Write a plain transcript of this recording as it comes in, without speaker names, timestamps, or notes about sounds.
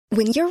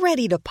When you're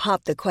ready to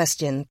pop the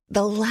question,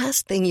 the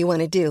last thing you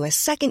want to do is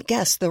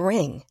second-guess the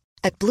ring.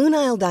 At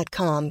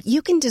BlueNile.com,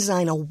 you can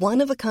design a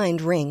one-of-a-kind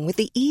ring with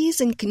the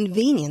ease and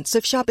convenience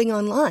of shopping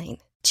online.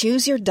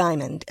 Choose your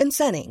diamond and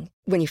setting.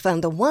 When you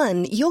find the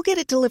one, you'll get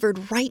it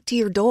delivered right to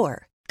your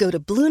door. Go to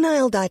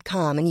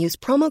BlueNile.com and use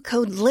promo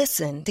code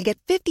LISTEN to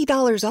get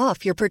 $50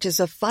 off your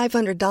purchase of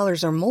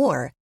 $500 or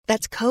more.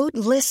 That's code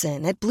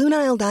LISTEN at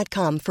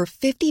BlueNile.com for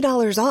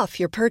 $50 off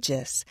your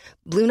purchase.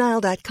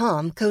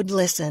 BlueNile.com, code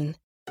LISTEN.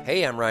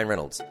 Hey, I'm Ryan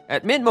Reynolds.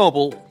 At Mint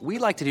Mobile, we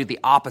like to do the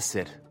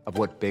opposite of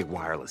what Big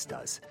Wireless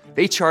does.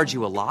 They charge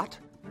you a lot,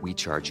 we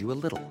charge you a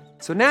little.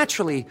 So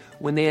naturally,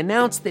 when they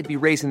announced they'd be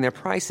raising their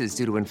prices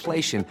due to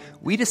inflation,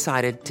 we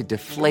decided to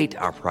deflate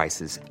our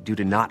prices due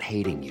to not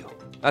hating you.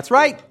 That's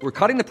right. We're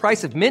cutting the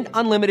price of Mint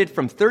Unlimited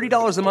from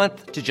 $30 a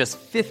month to just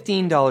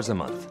 $15 a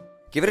month.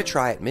 Give it a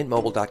try at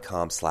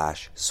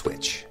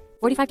mintmobile.com/switch.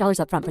 $45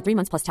 up front for 3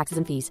 months plus taxes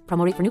and fees.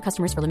 Promo rate for new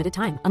customers for limited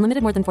time.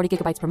 Unlimited more than 40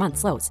 gigabytes per month.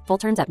 Slows full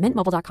terms at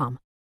mintmobile.com.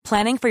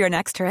 Planning for your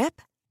next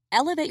trip?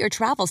 Elevate your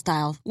travel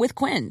style with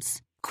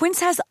Quince. Quince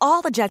has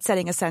all the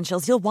jet-setting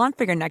essentials you'll want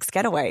for your next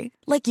getaway,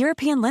 like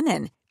European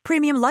linen,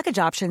 premium luggage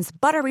options,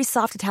 buttery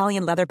soft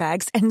Italian leather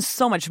bags, and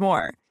so much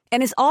more.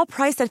 And is all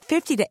priced at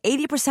 50 to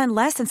 80%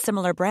 less than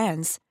similar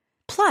brands.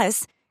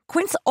 Plus,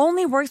 Quince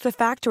only works with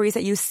factories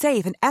that use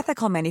safe and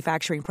ethical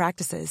manufacturing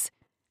practices.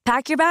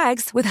 Pack your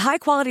bags with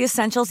high-quality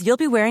essentials you'll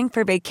be wearing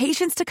for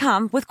vacations to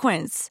come with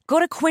Quince. Go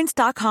to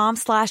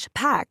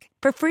quince.com/pack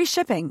for free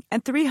shipping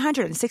and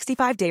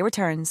 365-day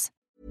returns.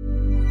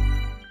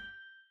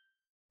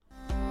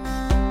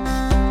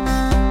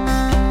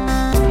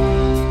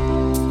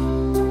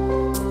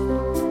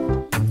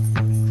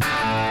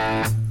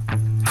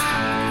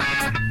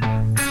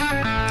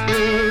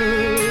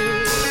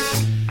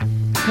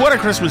 What a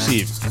Christmas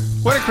Eve.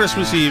 What a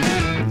Christmas Eve.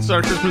 It's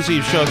our Christmas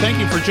Eve show. Thank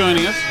you for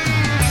joining us.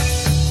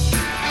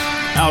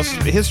 Alice,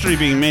 history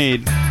being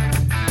made.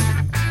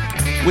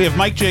 We have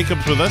Mike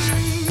Jacobs with us.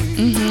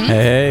 Mm-hmm.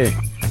 Hey.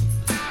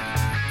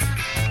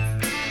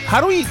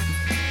 How do we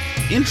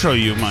intro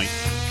you, Mike?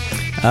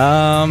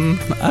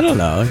 I don't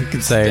know. You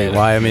could say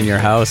why I'm in your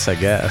house, I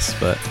guess,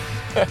 but...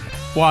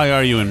 Why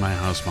are you in my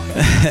house, Mike?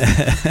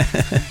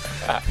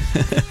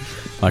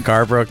 My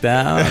car broke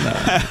down.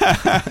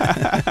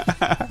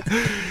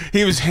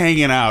 He was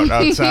hanging out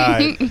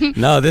outside.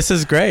 No, this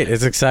is great.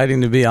 It's exciting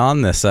to be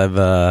on this. I've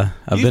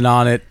been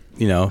on it.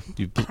 You know,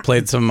 you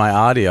played some of my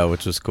audio,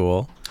 which was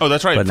cool. Oh,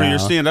 that's right, for your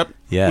stand-up,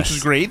 yes. Which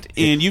is great.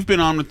 And you've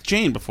been on with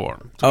Jane before.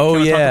 So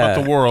talk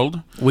about the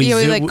world. We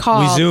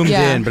zoomed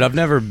in, but I've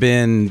never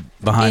been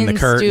behind the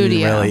curtain,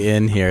 really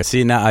in here.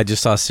 See, now I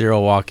just saw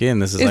Cyril walk in.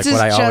 This is like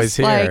what I always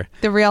hear. Like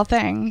the real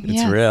thing.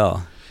 It's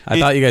real. I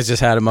thought you guys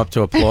just had him up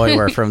to a ploy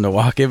where for him to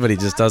walk in, but he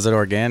just does it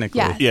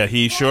organically. Yeah,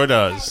 he sure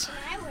does.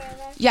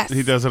 Yes.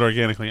 He does it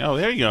organically. Oh,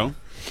 there you go.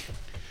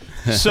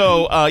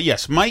 So,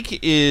 yes, Mike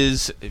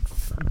is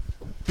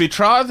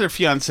betrothed or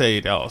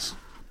fiancé, Alice?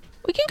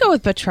 We can go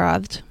with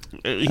betrothed.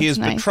 He is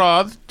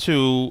betrothed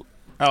to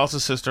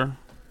Alice's sister,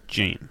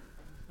 Jane.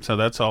 So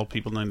that's all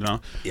people need to know.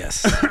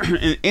 Yes.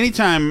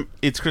 Anytime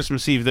it's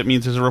Christmas Eve, that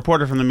means there's a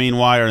reporter from the main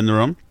wire in the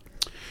room.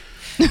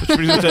 Which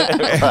brings us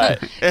to,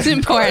 it's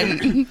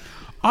important.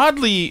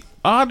 Oddly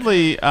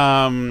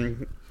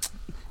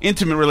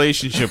intimate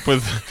relationship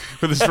with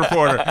this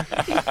reporter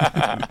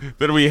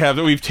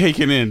that we've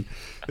taken in.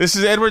 This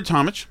is Edward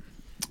Tomich.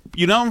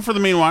 You know him for the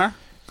main wire.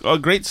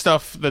 Great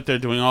stuff that they're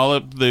doing. All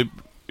of the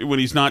when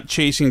he's not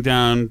chasing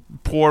down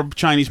poor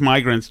Chinese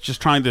migrants,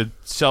 just trying to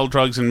sell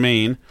drugs in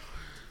Maine,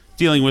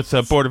 dealing with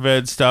Board of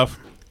Ed stuff.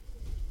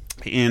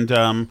 And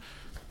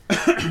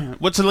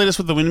what's the latest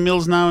with the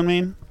windmills now in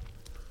Maine?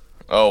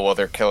 Oh, well,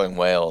 they're killing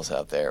whales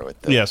out there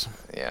with the... Yes.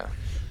 Yeah.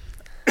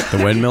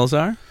 The windmills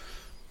are?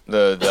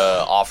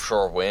 The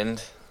offshore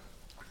wind.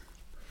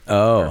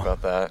 Oh. Heard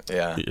about that?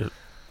 Yeah.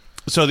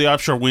 So the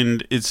offshore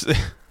wind, it's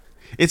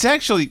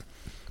actually...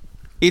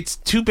 It's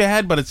too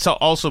bad, but it's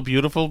also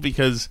beautiful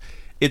because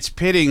it's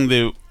pitting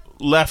the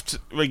left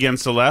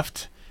against the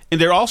left.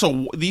 And they're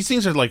also... These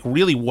things are like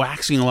really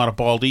waxing a lot of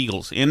bald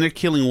eagles. And they're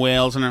killing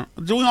whales and they're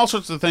doing all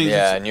sorts of things.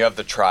 Yeah, and you have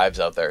the tribes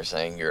out there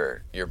saying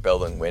you're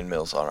building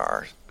windmills on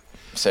our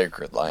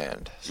sacred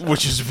land. So.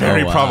 Which is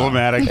very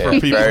problematic for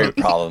people. Very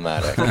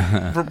problematic.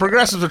 For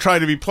progressives are trying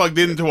to be plugged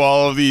into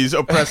all of these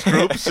oppressed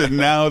groups, and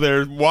now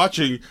they're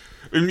watching...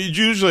 I mean,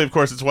 usually, of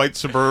course, it's white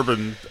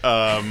suburban,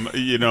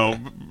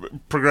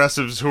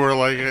 progressives who are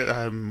like,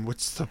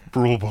 what's the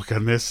rule book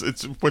on this?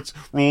 What's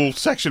rule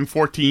section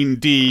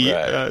 14D,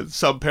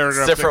 subparagraph?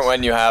 It's different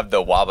when you have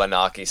the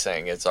Wabanaki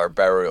saying it's our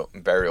burial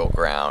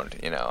ground,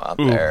 out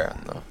there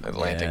in the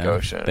Atlantic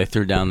Ocean. They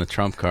threw down the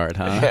Trump card,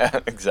 huh? Yeah,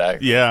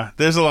 exactly. Yeah,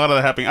 there's a lot of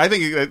that happening. I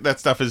think that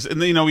stuff is,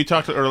 and we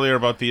talked earlier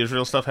about the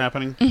Israel stuff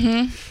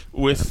happening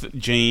with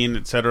Jane,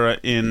 et cetera,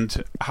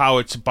 and how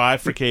it's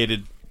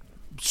bifurcated.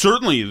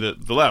 Certainly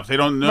the left. They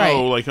don't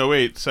know, like, oh,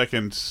 wait a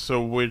second,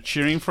 so we're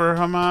cheering for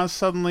Hamas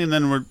suddenly, and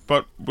then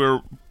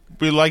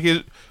we like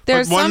it.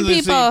 There's some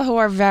people who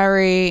are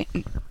very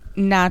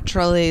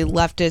naturally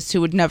leftist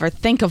who would never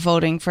think of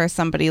voting for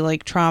somebody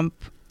like Trump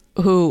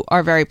who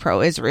are very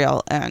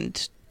pro-Israel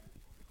and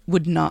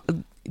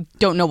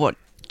don't know what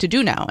to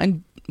do now,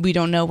 and we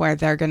don't know where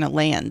they're going to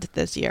land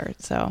this year.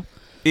 So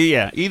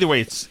yeah, either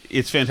way,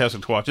 it's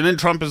fantastic to watch. And then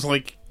Trump is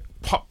like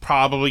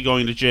probably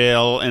going to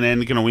jail, and then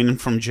going to win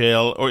from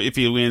jail, or if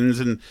he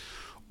wins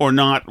or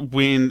not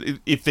win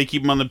if they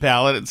keep him on the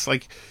ballot. It's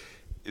like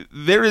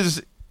there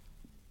is.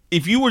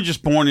 If you were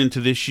just born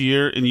into this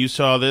year and you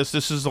saw this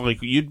is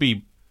like you'd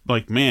be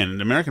like, man,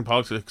 American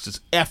politics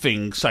is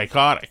effing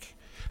psychotic.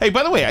 Hey,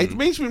 by the way, it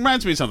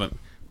reminds me of something.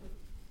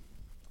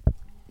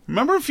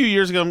 Remember a few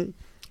years ago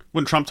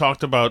when Trump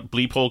talked about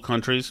bleep hole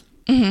countries?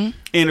 Mm-hmm.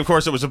 And of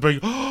course it was a big,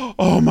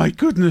 oh my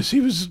goodness,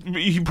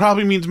 he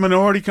probably means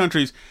minority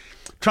countries.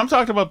 Trump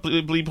talked about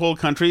bleep hole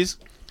countries,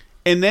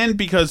 and then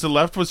because the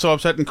left was so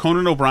upset and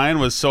Conan O'Brien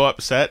was so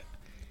upset,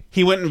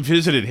 he went and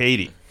visited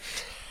Haiti.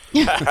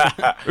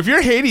 If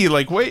you're Haiti,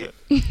 like, wait,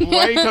 why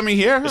are you coming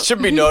here? It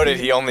should be noted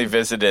he only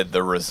visited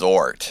the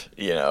resort.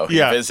 He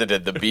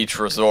visited the beach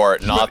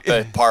resort, not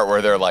the part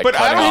where they're like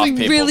cutting off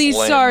people's really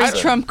limbs. Sorry,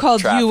 Trump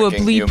called you a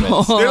bleep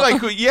hole. They're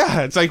like,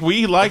 yeah, it's like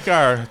we like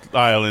our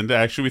island.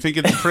 Actually, we think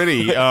it's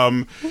pretty.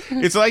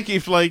 It's like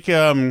if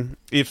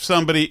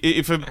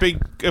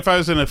I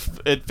was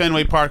at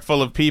Fenway Park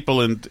full of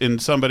people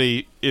and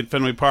somebody at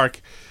Fenway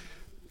Park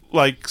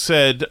like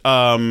said.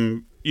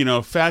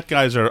 Fat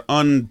guys are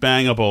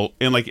unbangable,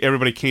 and like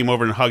everybody came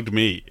over and hugged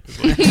me.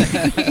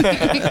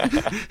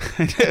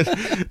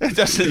 It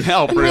doesn't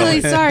help, really. I'm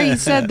really sorry you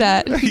said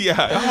that.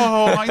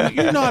 Yeah.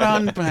 You're not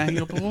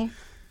unbangable.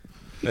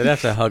 They'd have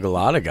to hug a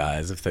lot of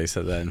guys if they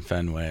said that in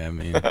Fenway. I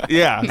mean,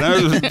 yeah,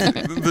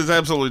 that's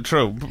absolutely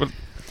true. But,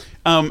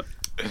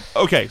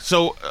 okay,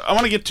 so I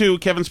want to get to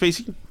Kevin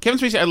Spacey. Kevin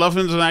Spacey, I love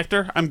him as an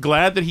actor. I'm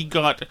glad that he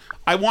got.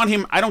 I want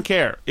him. I don't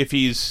care if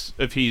he's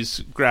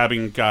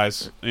grabbing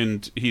guys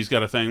and he's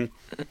got a thing.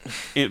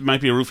 It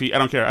might be a roofie. I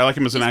don't care. I like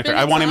him as an actor.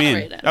 I want him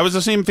in. That was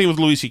the same thing with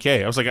Louis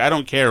C.K. I was like, I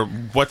don't care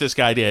what this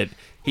guy did.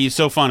 He's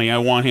so funny. I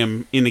want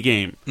him in the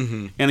game,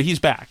 and he's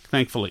back,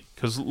 thankfully,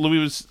 because Louis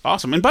was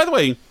awesome. And by the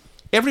way,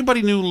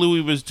 everybody knew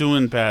Louis was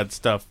doing bad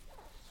stuff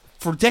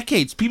for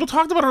decades. People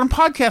talked about it on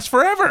podcasts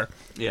forever.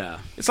 Yeah,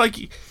 it's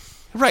like.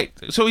 Right,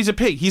 so he's a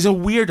pig. He's a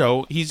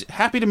weirdo. He's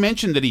happy to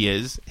mention that he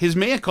is. His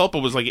mea culpa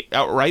was like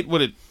outright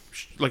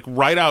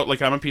right out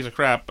like I'm a piece of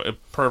crap, a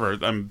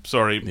pervert. I'm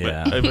sorry.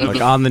 Yeah,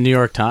 like on the New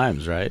York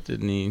Times, right?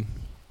 Didn't he?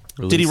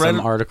 Did he write some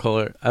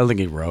article? I don't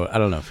think he wrote. I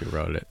don't know if he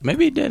wrote it.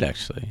 Maybe he did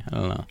actually. I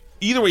don't know.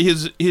 Either way,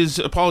 his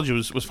apology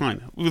was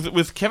fine.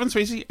 With Kevin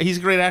Spacey, he's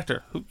a great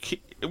actor.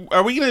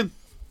 Are we going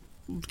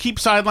to keep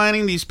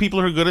sidelining these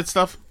people who are good at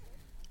stuff?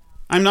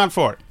 I'm not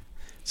for it.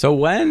 So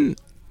when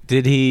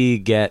did he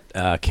get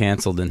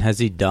canceled, and has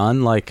he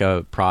done like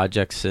a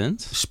project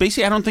since?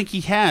 Spacey, I don't think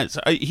he has.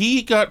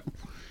 He got...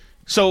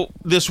 So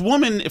this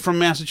woman from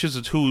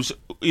Massachusetts who's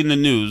in the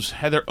news,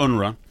 Heather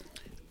Unruh,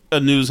 a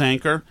news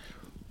anchor,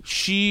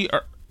 she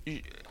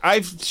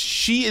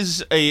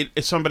is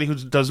somebody who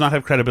does not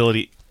have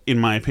credibility, in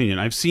my opinion.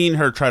 I've seen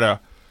her try to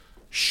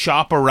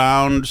shop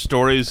around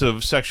stories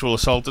of sexual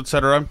assault,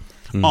 etc.,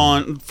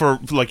 for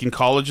like in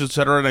college,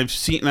 etc., and I've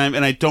seen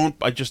and I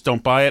just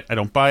don't buy it. I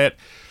don't buy it.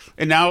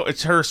 And now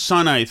it's her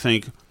son, I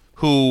think,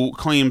 who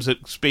claims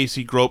that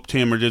Spacey groped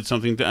him or did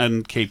something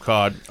on Cape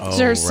Cod. Is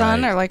her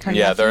son or like her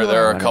nephew? Yeah,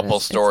 there are a couple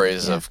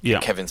stories of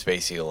Kevin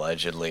Spacey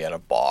allegedly at a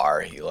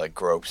bar. He like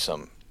groped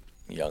some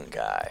young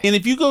guy. And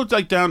if you go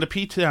like down to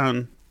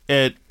P-Town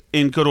and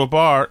go to a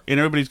bar and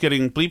everybody's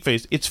getting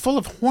bleep-faced, it's full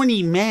of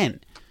horny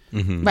men.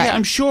 Mm-hmm. Right. Yeah,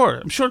 I'm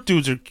sure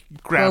dudes are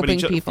grabbing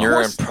each other.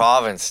 You're in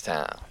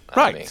Provincetown.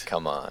 Right. I mean,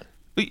 come on.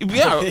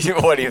 Yeah.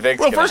 What do you think's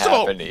going to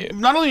happen to you?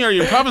 Not only are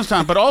you in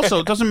Provincetown, but also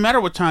it doesn't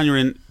matter what town you're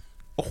in.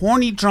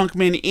 Horny drunk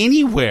men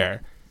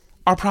anywhere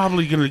are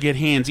probably going to get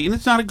handsy, and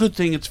it's not a good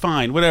thing. It's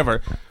fine,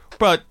 whatever.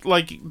 But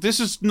like this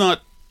is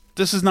not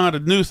a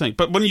new thing.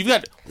 But when you've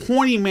got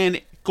horny men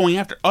going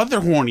after other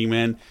horny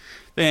men,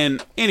 then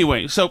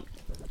anyway. So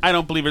I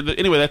don't believe it.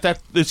 Anyway, that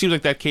it seems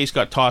like that case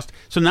got tossed.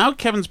 So now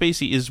Kevin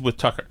Spacey is with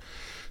Tucker.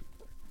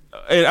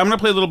 And I'm going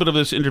to play a little bit of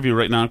this interview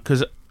right now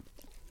because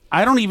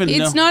I don't even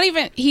know. It's not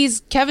even...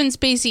 He's Kevin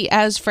Spacey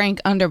as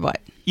Frank Underwood.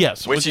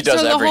 Yes. Which he does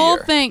every year. So the whole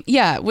thing...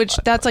 Yeah, which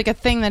that's like a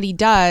thing that he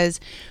does.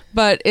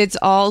 But it's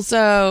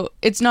also...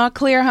 It's not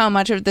clear how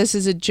much of this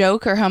is a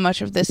joke or how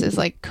much of this is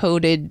like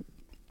coded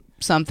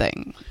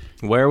something.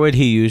 Where would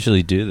he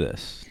usually do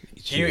this?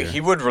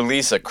 He would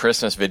release a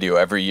Christmas video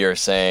every year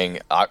saying...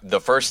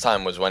 the first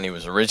time was when he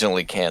was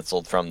originally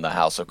canceled from the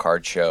House of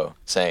Cards show,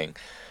 saying,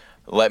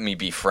 "Let me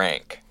be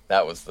Frank."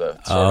 That was the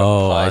sort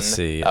of pun. I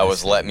see. That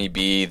was "Let me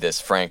be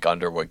this Frank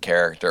Underwood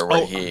character,"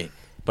 where he...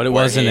 But it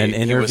wasn't an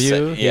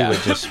interview? He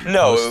would just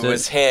no, it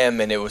was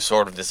him, and it was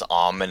sort of this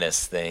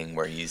ominous thing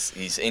where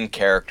he's in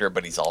character,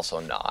 but he's also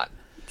not.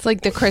 It's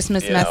like the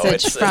Christmas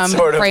message from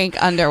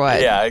Frank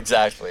Underwood. Yeah,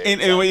 exactly.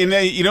 And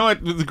you know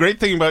what? The great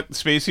thing about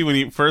Spacey, when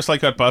he first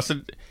got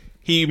busted,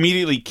 he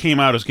immediately came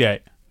out as gay.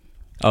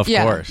 Of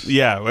course.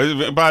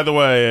 Yeah. By the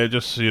way,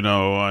 just so you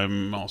know,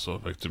 I'm also a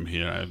victim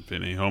here. I've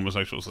been a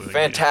homosexual.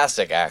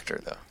 Fantastic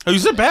actor, though. Oh,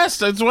 he's the best.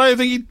 That's why I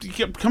think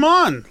he... Come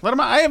on. Let him...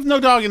 I have no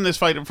dog in this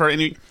fight for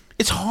any...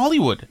 It's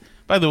Hollywood,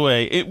 by the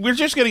way. We're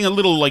just getting a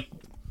little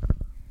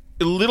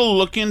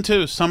look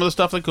into some of the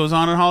stuff that goes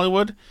on in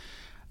Hollywood.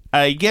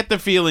 I get the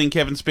feeling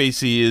Kevin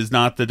Spacey is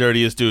not the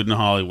dirtiest dude in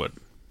Hollywood.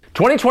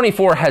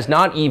 2024 has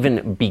not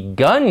even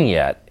begun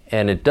yet,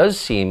 and it does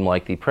seem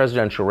like the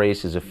presidential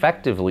race is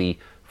effectively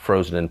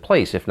frozen in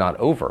place, if not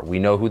over. We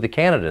know who the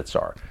candidates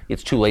are.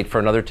 It's too late for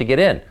another to get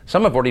in.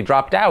 Some have already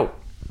dropped out.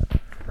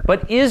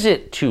 But is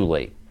it too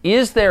late?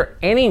 Is there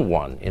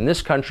anyone in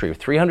this country of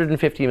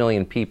 350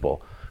 million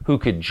people who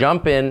could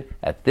jump in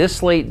at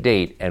this late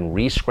date and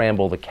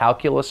re-scramble the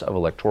calculus of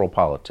electoral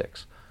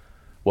politics?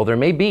 Well, there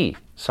may be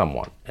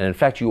someone, and in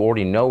fact, you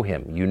already know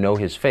him. You know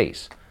his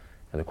face.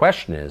 And the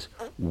question is,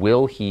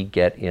 will he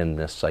get in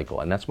this cycle?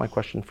 And that's my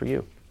question for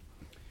you.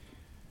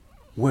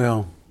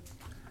 Well,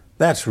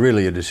 that's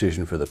really a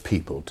decision for the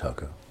people,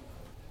 Tucker.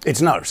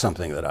 It's not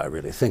something that I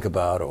really think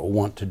about or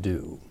want to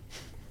do.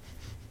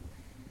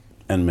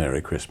 And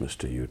Merry Christmas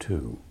to you,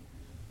 too.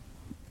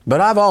 But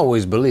I've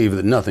always believed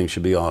that nothing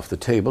should be off the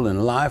table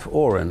in life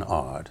or in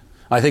art.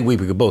 I think we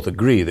could both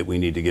agree that we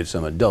need to get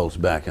some adults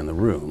back in the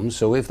room.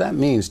 So if that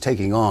means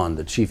taking on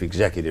the chief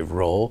executive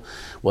role,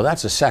 well,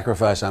 that's a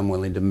sacrifice I'm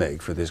willing to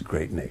make for this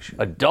great nation.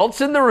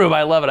 Adults in the room.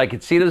 I love it. I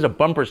could see it as a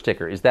bumper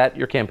sticker. Is that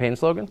your campaign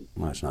slogan?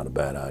 Well, that's not a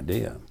bad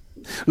idea.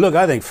 Look,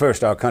 I think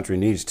first our country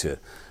needs to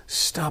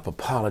stop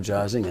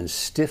apologizing and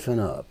stiffen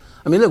up.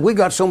 I mean, look, we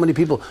got so many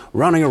people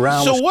running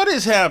around. So what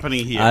is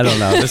happening here? I don't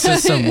know. This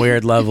is some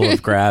weird level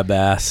of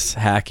grab-ass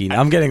hacking.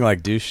 I'm getting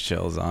like douche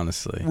chills,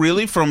 honestly.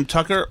 Really? From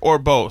Tucker or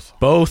both?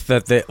 Both.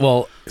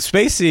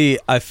 Spacey,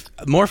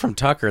 more from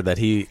Tucker that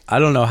I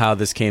don't know how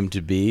this came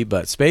to be,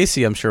 but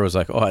Spacey, I'm sure, was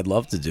like, oh, I'd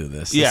love to do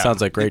this. Yeah. This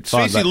sounds like great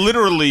fun. Spacey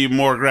literally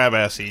more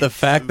grab-assy. The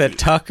fact that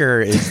Tucker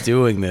is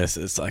doing this,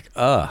 it's like,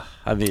 I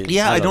mean.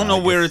 Yeah, I don't know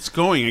where it's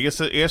going. I guess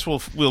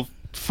we'll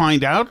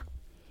find out.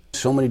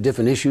 So many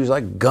different issues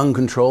like gun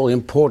control,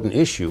 important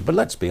issue. But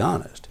let's be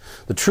honest.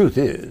 The truth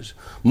is,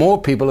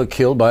 more people are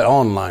killed by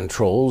online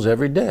trolls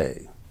every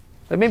day.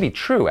 That may be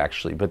true,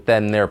 actually, but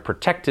then they're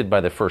protected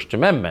by the First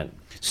Amendment.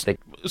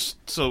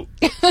 So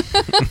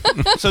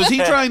is he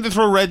trying to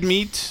throw red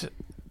meat?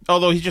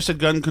 Although he just said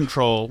gun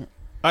control.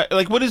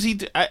 What is he?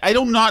 I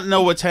do not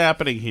know what's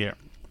happening here.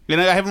 And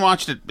I haven't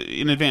watched it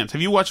in advance.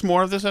 Have you watched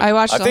more of this? I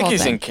watched the whole thing.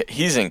 thing. I think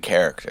he's in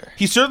character.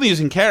 He certainly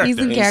is in character. He's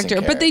in character.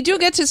 But they do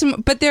get to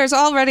some... But there's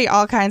already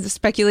all kinds of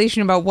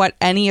speculation about what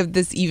any of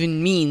this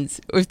even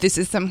means. Or if this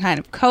is some kind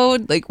of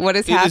code. Like, what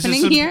is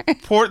happening here? It's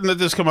important that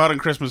this come out on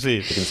Christmas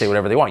Eve. They can say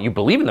whatever they want. You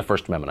believe in the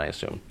First Amendment, I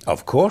assume.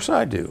 Of course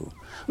I do.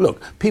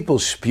 Look, people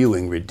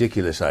spewing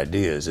ridiculous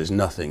ideas is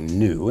nothing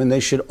new, and they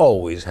should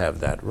always have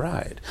that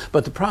right.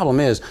 But the problem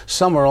is,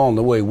 somewhere along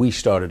the way, we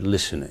started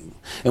listening.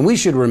 And we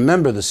should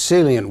remember the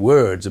salient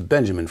words of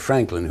Benjamin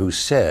Franklin, who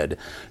said,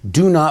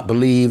 "Do not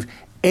believe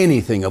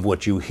anything of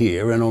what you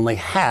hear and only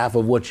half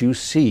of what you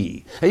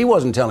see." And he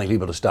wasn't telling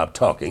people to stop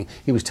talking.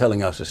 He was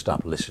telling us to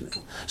stop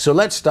listening. So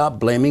let's stop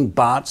blaming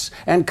bots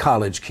and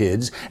college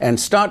kids and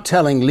start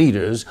telling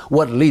leaders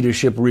what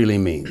leadership really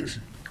means.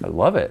 I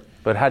love it.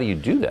 But how do you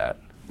do that?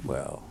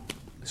 Well,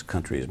 this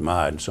country is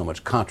mired in so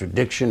much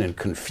contradiction and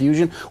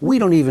confusion. We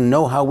don't even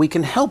know how we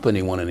can help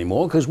anyone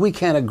anymore because we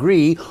can't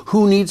agree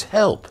who needs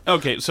help.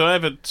 Okay, so I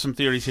have some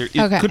theories here.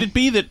 Okay. Could it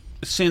be that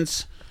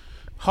since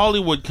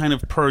Hollywood kind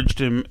of purged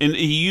him, and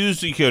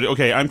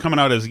I'm coming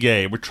out as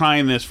gay, we're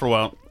trying this for a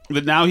while,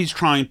 that now he's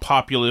trying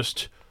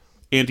populist,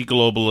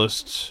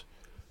 anti-globalists.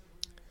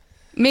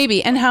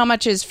 Maybe. And how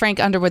much is Frank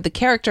Underwood, the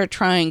character,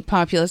 trying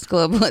populist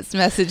globalist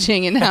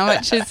messaging, and how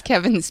much is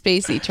Kevin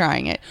Spacey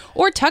trying it?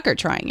 Or Tucker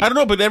trying it? I don't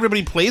know, but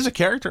everybody plays a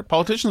character.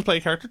 Politicians play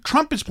a character.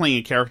 Trump is playing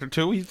a character,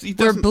 too.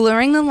 We're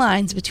blurring the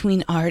lines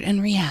between art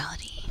and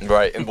reality.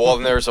 Right. And well,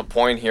 there's a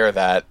point here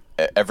that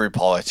every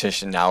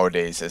politician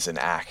nowadays is an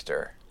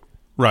actor.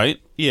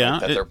 Right, yeah.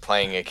 That they're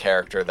playing a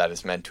character that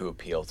is meant to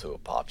appeal to a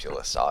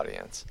populist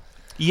audience.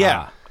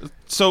 Yeah.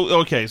 So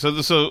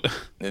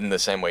in the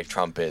same way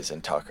Trump is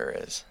and Tucker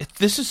is.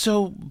 This is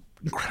so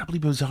incredibly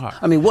bizarre.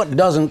 I mean, what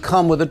doesn't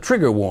come with a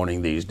trigger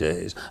warning these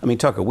days? I mean,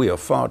 Tucker, we are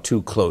far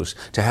too close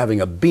to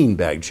having a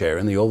beanbag chair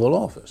in the Oval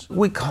Office.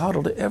 We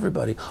coddle to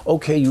everybody.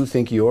 Okay, you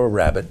think you're a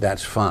rabbit,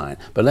 that's fine.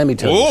 But let me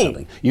tell you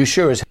something. You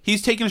sure as...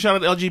 He's taking a shot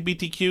at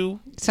LGBTQ?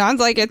 Sounds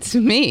like it's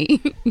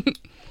me.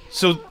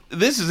 So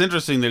this is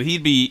interesting that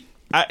he'd be...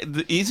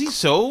 is he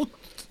so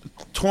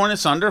torn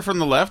asunder from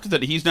the left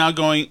that he's now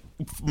going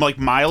like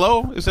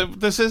Milo? Is that what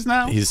this is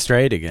now? He's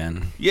straight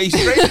again. Yeah, he's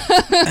straight.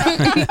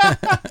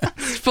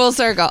 Full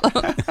circle.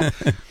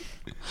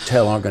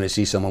 Tell aren't going to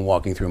see someone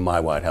walking through my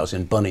White House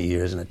in bunny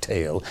ears and a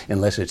tail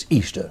unless it's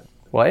Easter.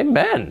 Well,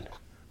 amen.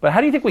 But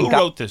how do you think Who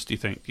wrote this, do you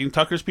think? Do you think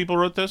Tucker's people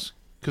wrote this?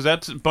 Because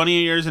that's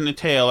bunny ears and a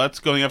tail. That's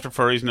going after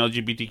furries and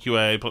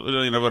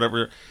LGBTQA,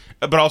 whatever.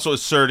 But also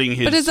asserting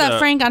his... But is that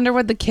Frank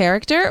Underwood the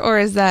character, or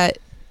is that...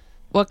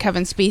 what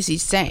Kevin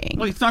Spacey's saying.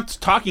 Well, he's not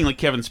talking like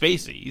Kevin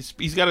Spacey.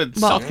 He's got a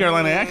South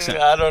Carolina accent.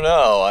 I don't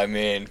know. I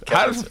mean,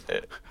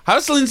 how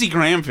does Lindsey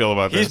Graham feel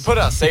about this? He's put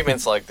out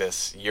statements like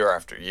this year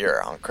after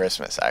year on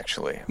Christmas,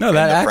 actually. No,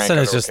 that accent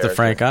is just the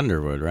Frank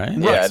Underwood, right?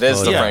 Yeah, it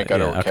is the Frank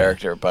Underwood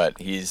character, but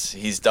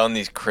he's done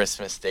these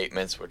Christmas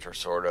statements which are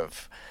sort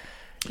of,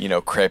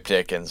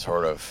 cryptic and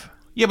sort of...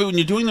 Yeah, but when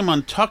you're doing them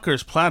on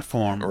Tucker's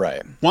platform...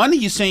 Right. One,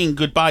 he's saying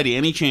goodbye to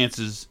any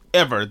chances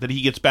ever that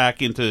he gets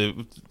back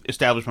into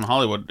establishment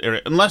Hollywood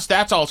area, unless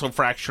that's also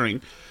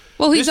fracturing.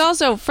 Well, he's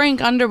also...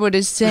 Frank Underwood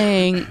is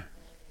saying,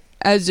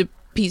 as a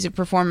piece of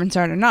performance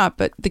art or not,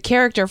 but the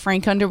character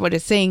Frank Underwood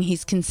is saying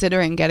he's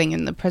considering getting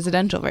in the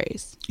presidential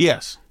race.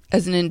 Yes.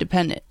 As an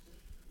independent.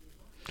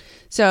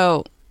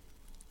 So,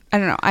 I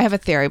don't know. I have a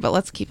theory, but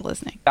let's keep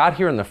listening. Got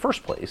here in the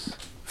first place.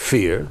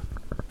 Fear,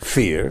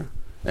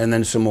 and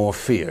then some more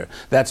fear.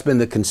 That's been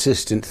the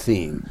consistent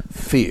theme,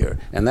 fear.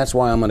 And that's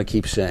why I'm going to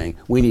keep saying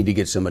we need to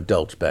get some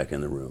adults back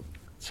in the room.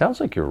 Sounds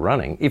like you're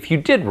running. If you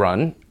did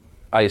run,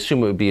 I assume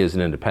it would be as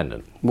an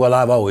independent. Well,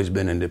 I've always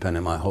been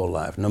independent my whole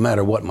life, no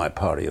matter what my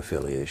party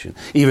affiliation,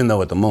 even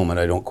though at the moment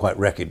I don't quite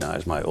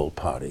recognize my old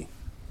party.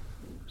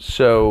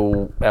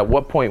 So at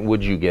what point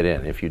would you get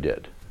in if you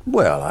did?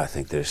 Well, I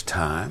think there's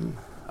time.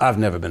 I've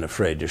never been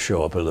afraid to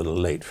show up a little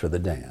late for the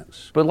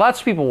dance. But lots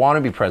of people want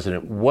to be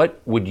president.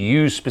 What would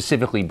you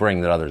specifically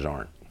bring that others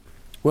aren't?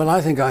 Well, I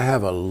think I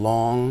have a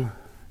long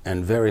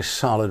and very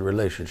solid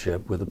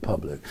relationship with the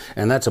public,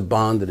 and that's a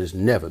bond that has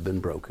never been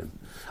broken.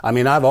 I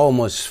mean, I've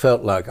almost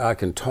felt like I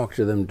can talk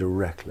to them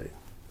directly.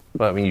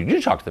 Well, I mean, you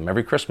do talk to them.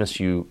 Every Christmas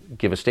you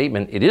give a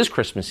statement. It is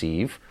Christmas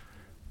Eve.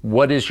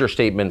 What is your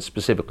statement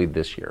specifically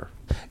this year?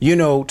 You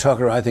know,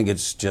 Tucker, I think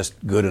it's just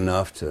good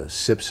enough to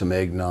sip some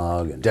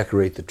eggnog and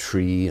decorate the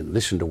tree and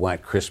listen to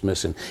White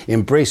Christmas and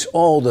embrace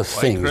all the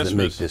things that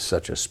make this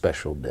such a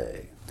special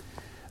day.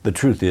 The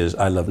truth is,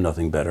 I love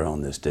nothing better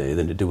on this day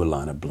than to do a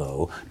line of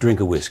blow,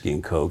 drink a whiskey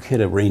and Coke, hit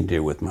a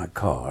reindeer with my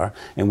car,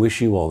 and wish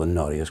you all the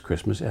naughtiest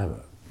Christmas ever.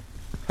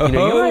 You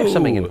know, you and I have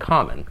something in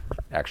common,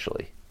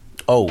 actually.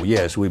 Oh,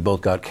 yes, we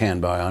both got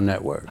canned by our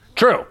network.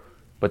 True,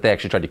 but they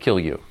actually tried to kill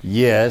you.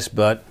 Yes,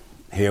 but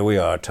here we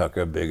are,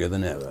 Tucker, bigger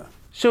than ever.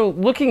 So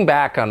looking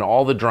back on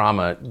all the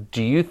drama,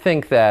 do you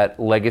think that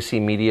legacy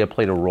media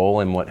played a role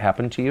in what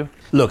happened to you?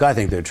 Look, I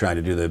think they're trying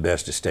to do their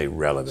best to stay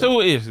relevant. So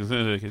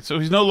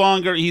he's no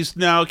longer, he's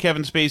now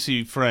Kevin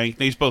Spacey, Frank.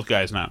 He's both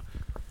guys now.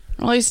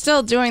 Well, he's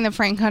still doing the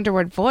Frank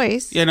Underwood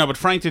voice. Yeah, no, but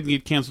Frank didn't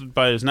get canceled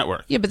by his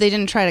network. Yeah, but they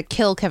didn't try to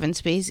kill Kevin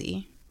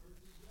Spacey.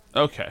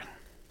 Okay.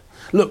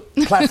 Look,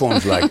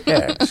 platforms like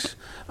X,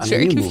 I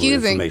Very mean, you confusing.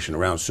 move information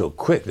around so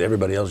quick that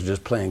everybody else is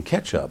just playing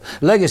catch-up.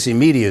 Legacy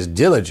media's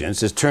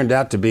diligence has turned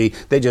out to be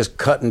they just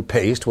cut and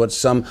paste what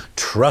some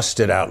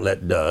trusted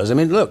outlet does. I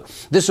mean, look,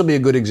 this will be a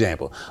good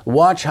example.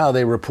 Watch how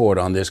they report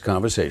on this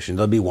conversation.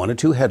 There'll be one or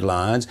two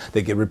headlines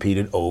that get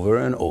repeated over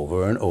and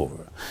over and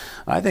over.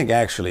 I think,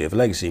 actually, if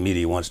legacy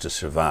media wants to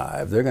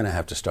survive, they're going to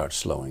have to start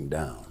slowing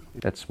down.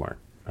 That's smart.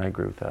 I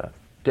agree with that.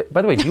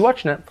 By the way, do you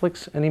watch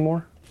Netflix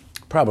anymore?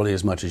 Probably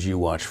as much as you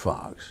watch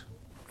Fox.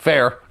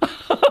 Fair.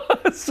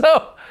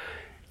 So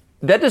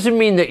that doesn't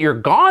mean that you're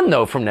gone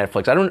though from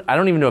Netflix. I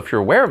don't even know if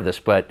you're aware of this,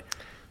 but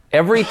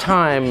every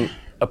time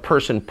a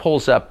person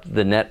pulls up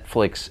the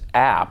Netflix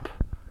app,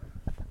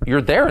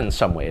 you're there in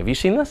some way. Have you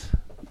seen this?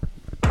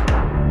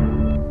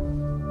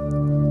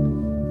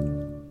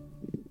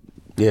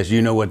 Yes,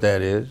 you know what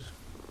that is?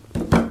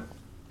 Boom,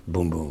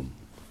 boom.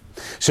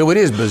 So it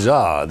is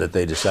bizarre that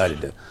they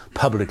decided to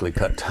publicly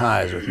cut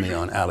ties with me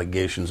on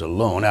allegations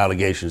alone,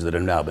 allegations that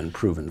have now been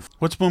proven.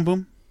 What's Boom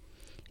Boom?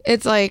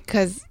 It's like,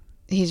 because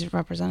he's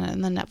represented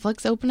in the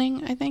Netflix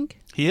opening, I think.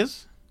 He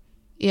is?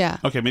 Yeah.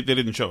 Okay, they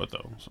didn't show it,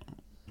 though. So,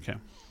 okay.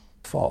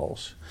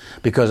 False.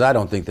 Because I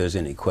don't think there's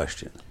any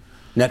question.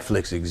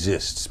 Netflix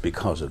exists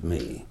because of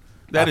me.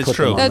 That is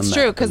true. That's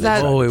true, because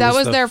that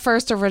was their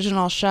first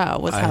original show,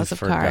 was House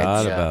of Cards.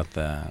 I forgot about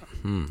that.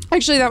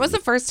 Actually, that was the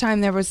first time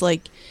there was,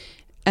 like,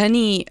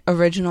 any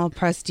original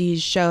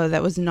prestige show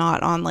that was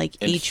not on, like,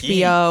 And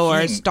HBO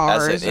or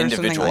Starz or as something like that. an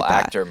individual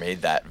actor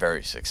made that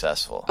very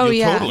successful. Oh,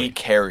 yeah. Totally. He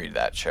carried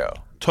that show.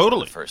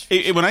 Totally. First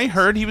When I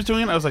heard he was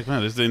doing it, I was like,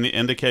 man, this is the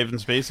end of Kevin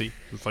Spacey.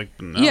 It's like,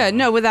 no. Yeah,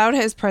 no, without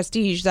his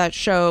prestige, that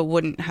show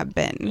wouldn't have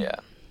been. Yeah.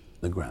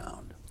 The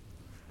ground.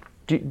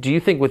 Do you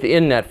think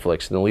within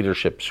Netflix and the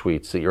leadership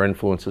suites that your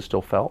influence is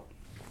still felt?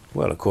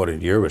 Well,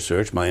 according to your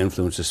research, my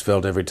influence is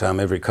felt every time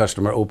every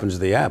customer opens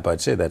the app. I'd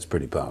say that's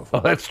pretty powerful.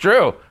 Oh, that's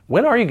true.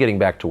 When are you getting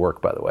back to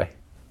work, by the way?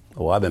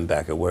 Oh, I've been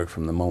back at work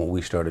from the moment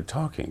we started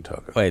talking,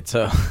 Tucker. Wait,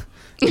 so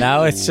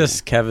now it's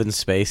just Kevin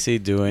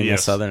Spacey doing a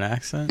Southern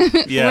accent?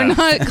 Yeah. We're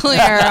not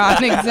clear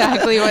on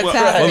exactly what's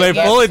happening. Well,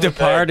 they fully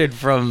departed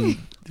from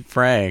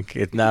Frank.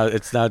 It's now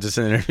just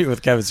an interview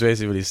with Kevin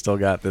Spacey, but he's still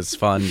got this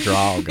fun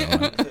drawl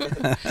going.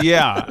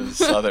 Yeah.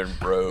 Southern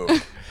bro.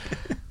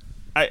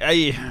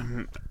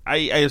 I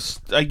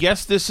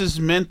guess this is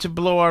meant to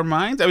blow our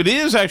minds. I mean, it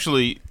is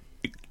actually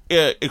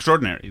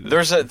extraordinary.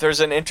 There's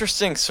an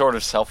interesting sort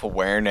of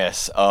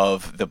self-awareness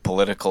of the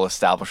political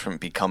establishment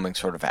becoming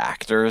sort of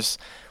actors,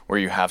 where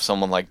you have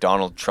someone like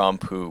Donald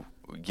Trump who,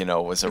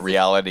 was a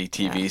reality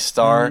TV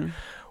star,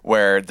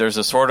 where there's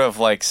a sort of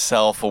like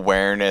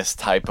self-awareness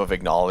type of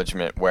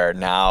acknowledgement where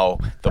now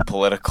the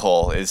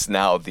political is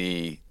now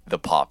the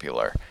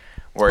popular.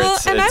 Where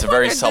it's a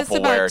very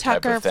self-aware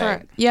type of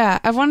thing.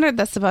 I've wondered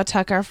this about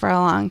Tucker for a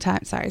long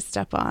time. Sorry,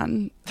 step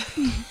on.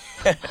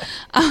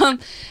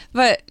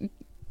 But,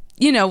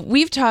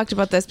 we've talked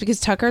about this because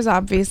Tucker's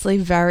obviously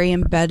very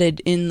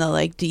embedded in the,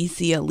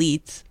 DC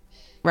elites,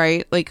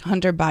 right? Like,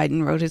 Hunter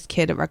Biden wrote his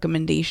kid a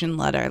recommendation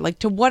letter. Like,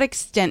 to what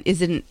extent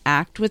is it an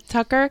act with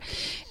Tucker?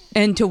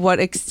 And to what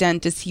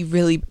extent does he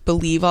really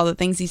believe all the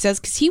things he says?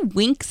 Because he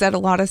winks at a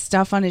lot of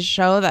stuff on his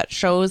show that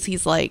shows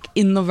he's like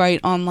in the right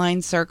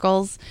online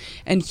circles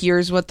and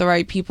hears what the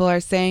right people are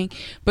saying.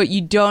 But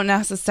you don't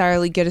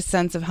necessarily get a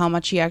sense of how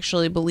much he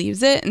actually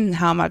believes it and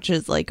how much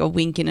is like a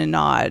wink and a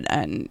nod.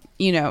 And,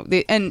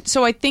 and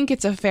so I think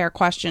it's a fair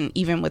question,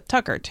 even with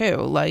Tucker, too.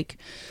 Like,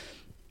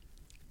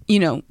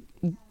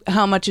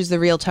 how much is the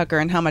real Tucker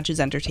and how much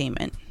is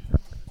entertainment?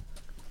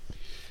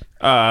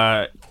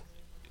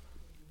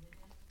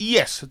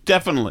 Yes,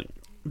 definitely.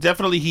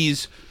 Definitely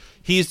he's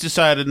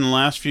decided in the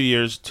last few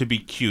years to be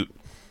cute.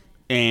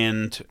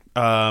 And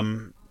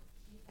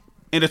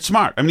it's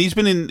smart. I mean, he's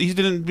been in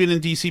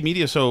DC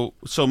media so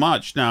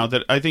much now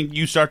that I think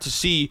you start to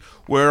see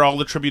where all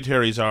the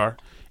tributaries are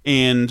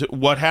and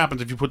what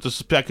happens if you put the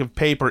speck of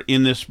paper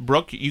in this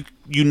brook. You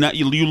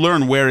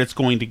learn where it's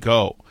going to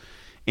go.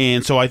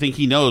 And so I think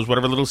he knows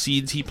whatever little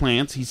seeds he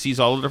plants, he sees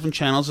all the different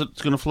channels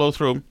it's going to flow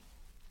through.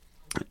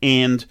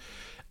 And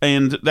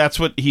that's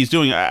what he's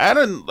doing. I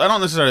don't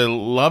necessarily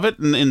love it.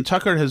 And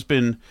Tucker has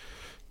been.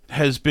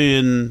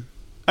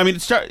 I mean,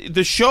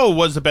 the show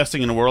was the best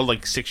thing in the world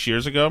like 6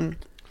 years ago,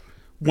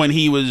 when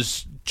he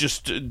was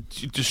just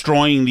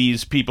destroying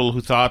these people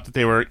who thought that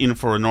they were in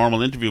for a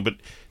normal interview, but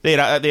they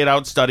had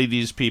outstudied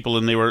these people,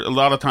 and a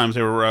lot of times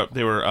they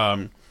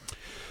were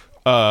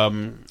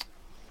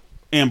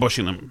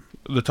ambushing them.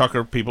 The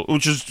Tucker people,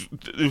 which is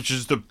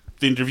the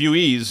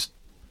interviewees'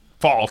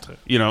 fault,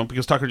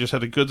 because Tucker just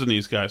had the goods on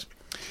these guys.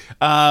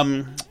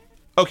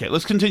 Okay,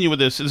 let's continue with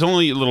this. There's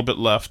only a little bit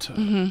left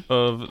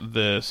of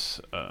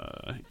this.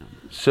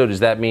 So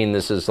does that mean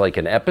this is like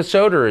an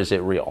episode, or is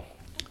it real?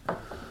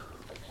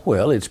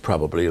 Well, it's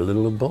probably a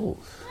little of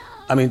both.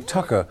 I mean,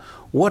 Tucker,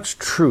 what's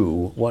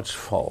true, what's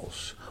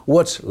false?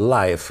 What's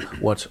life,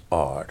 what's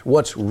art?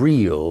 What's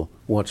real,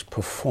 what's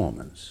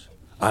performance?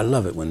 I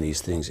love it when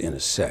these things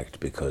intersect,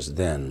 because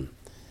then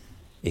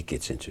it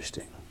gets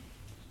interesting.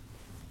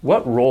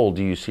 What role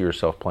do you see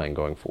yourself playing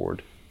going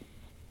forward?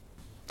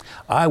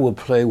 I will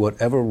play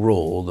whatever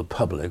role the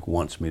public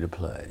wants me to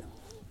play.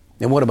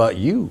 And what about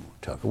you,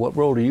 Tucker? What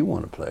role do you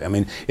want to play? I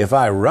mean, if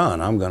I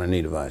run, I'm going to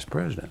need a vice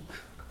president.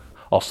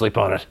 I'll sleep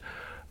on it.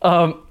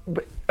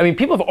 But, I mean,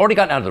 people have already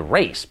gotten out of the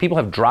race. People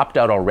have dropped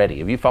out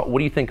already. What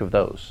do you think of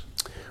those?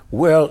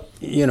 Well,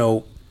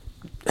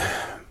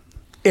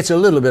 it's a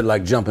little bit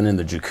like jumping in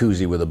the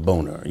jacuzzi with a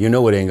boner. You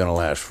know it ain't going to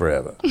last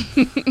forever.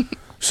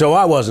 So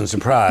I wasn't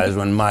surprised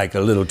when Mike, a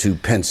little too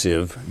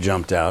pensive,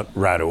 jumped out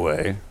right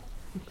away.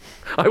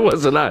 I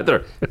wasn't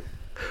either.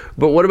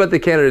 But what about the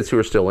candidates who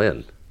are still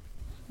in?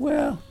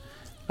 Well,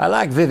 I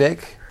like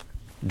Vivek,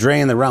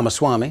 Drain the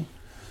Ramaswamy,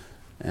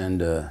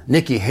 and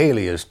Nikki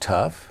Haley is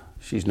tough.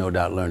 She's no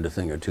doubt learned a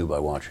thing or two by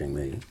watching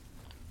me.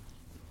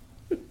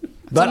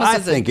 But I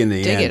think in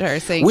the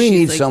end, we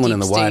need someone in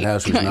the White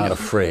House who's not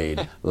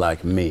afraid,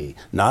 like me,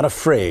 not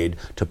afraid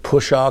to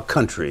push our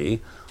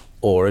country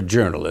or a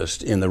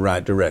journalist in the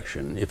right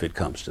direction if it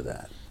comes to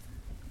that.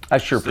 I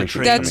sure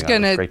appreciate the press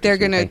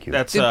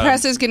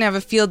is gonna have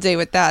a field day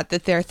with that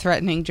they're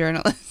threatening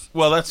journalists.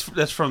 Well,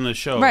 that's from the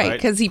show, right?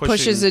 Because he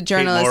pushes a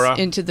journalist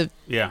into the.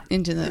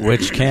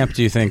 Which camp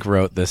do you think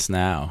wrote this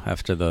now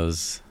after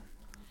those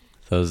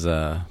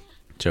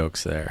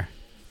jokes there?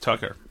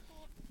 Tucker.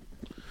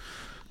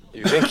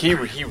 You think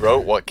he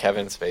wrote what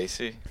Kevin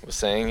Spacey was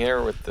saying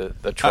here with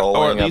the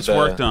trolling? Or at least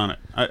worked on it.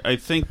 I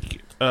think.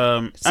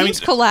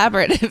 Seems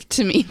collaborative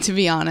to me, to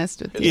be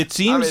honest with you. It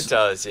seems it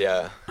does,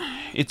 yeah.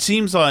 It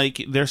seems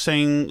like they're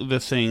saying the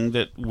thing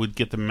that would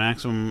get the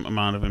maximum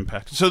amount of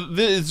impact. So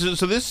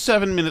this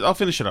 7 minutes, I'll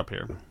finish it up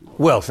here.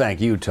 Well,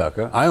 thank you,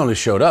 Tucker. I only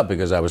showed up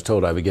because I was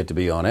told I would get to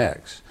be on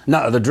X.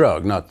 Not the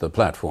drug, not the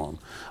platform.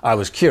 I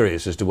was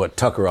curious as to what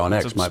Tucker on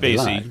X might be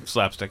like.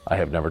 Slapstick. I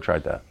have never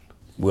tried that.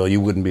 Well,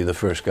 you wouldn't be the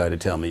first guy to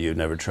tell me you'd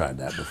never tried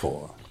that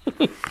before.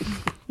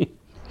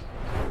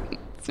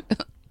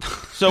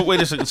 So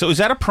wait a second. So is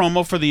that a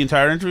promo for the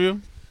entire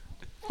interview?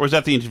 Or is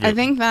that the interview? I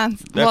think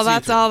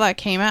that's all that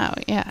came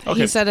out. Yeah.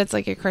 Okay. He said it's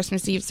like a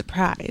Christmas Eve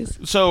surprise.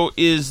 So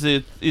is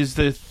the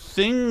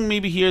thing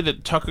maybe here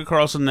that Tucker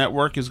Carlson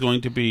Network is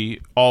going to be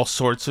all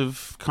sorts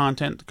of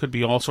content? Could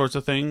be all sorts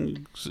of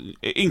things,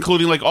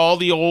 including like all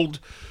the old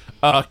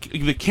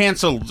the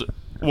canceled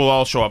will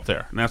all show up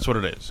there, and that's what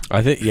it is.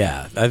 I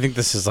think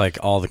this is like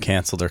all the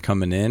canceled are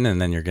coming in,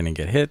 and then you're going to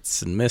get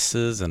hits and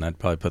misses, and I'd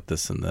probably put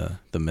this in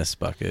the miss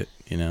bucket,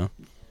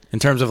 in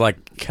terms of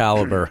like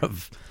caliber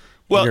of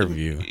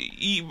interview.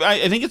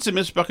 I think it's a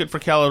miss bucket for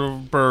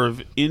caliber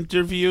of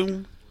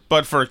interview,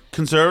 But for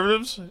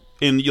conservatives,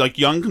 like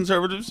young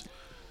conservatives,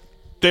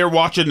 they're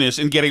watching this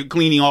and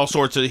cleaning all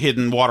sorts of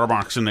hidden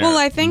watermarks in there. Well,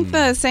 I think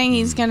the saying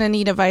he's going to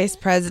need a vice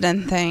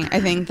president thing, I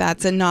think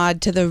that's a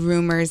nod to the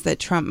rumors that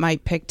Trump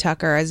might pick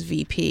Tucker as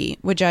VP,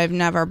 which I've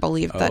never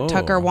believed that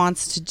Tucker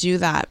wants to do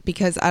that,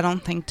 because I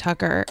don't think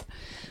Tucker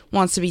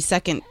wants to be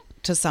second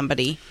to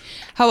somebody.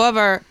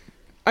 However,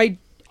 I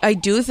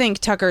do think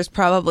Tucker's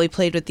probably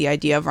played with the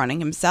idea of running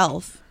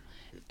himself.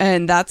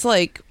 And that's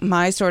like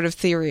my sort of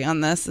theory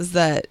on this, is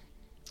that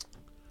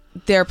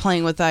they're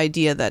playing with the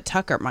idea that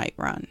Tucker might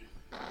run.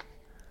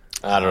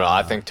 I don't know.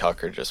 I think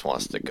Tucker just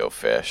wants to go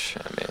fish.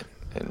 I mean,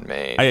 in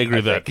Maine. I agree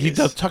with that.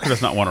 Tucker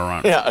does not want to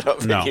run. Yeah, I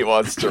don't think he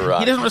wants to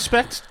run. He doesn't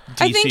respect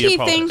DC I think he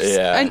thinks...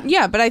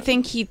 Yeah. But I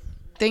think he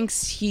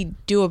thinks he'd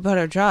do a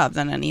better job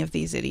than any of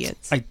these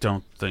idiots. I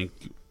don't think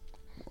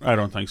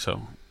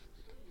so.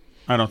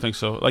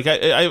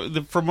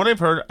 Like, from what I've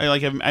heard,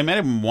 I met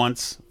him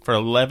once for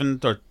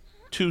 11 or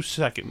 2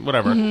 seconds,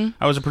 whatever. Mm-hmm.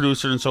 I was a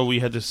producer, and so we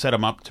had to set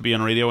him up to be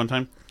on radio one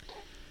time.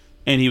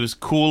 And he was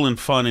cool and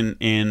fun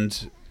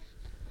and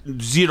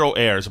zero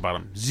airs about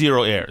him.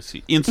 Zero airs.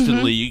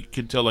 Instantly, you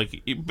could tell,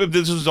 like... But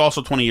this was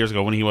also 20 years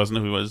ago when he wasn't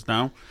who he was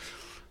now.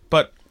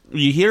 But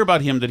you hear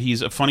about him that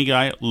he's a funny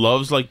guy,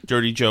 loves, like,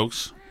 dirty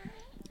jokes.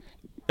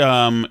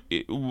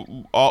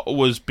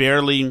 Was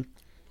barely...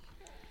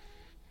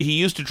 He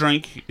used to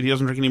drink. He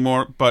doesn't drink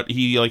anymore, but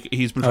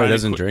he's been trying to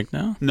doesn't quit. drink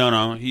now?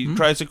 No. He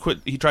tries to quit.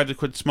 He tried to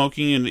quit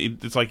smoking, and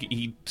it's like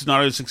he's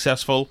not as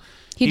successful.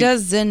 He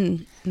does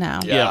Zen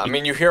now. Yeah, I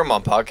mean, you hear him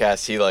on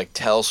podcasts. He like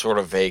tells sort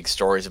of vague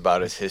stories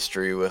about his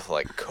history with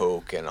like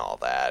coke and all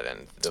that,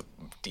 and the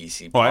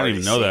DC party I didn't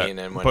even know that. scene,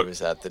 and when he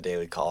was at the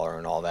Daily Caller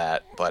and all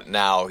that. But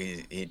now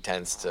he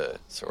tends to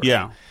sort of.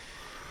 Yeah.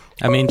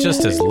 I mean,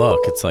 just his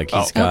look. It's like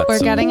he's got. We're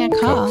some getting a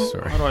call. coke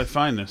story. How do I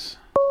find this?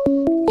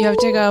 You have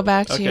to go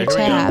back to Okay, your here we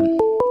tab.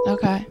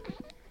 Okay.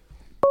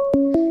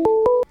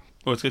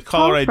 Oh, it's got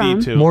caller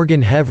ID too.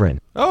 Morgan Hevron.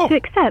 Oh. To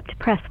accept,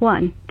 press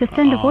 1. To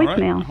send a All right.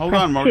 voicemail, Hold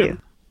press on,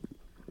 Morgan.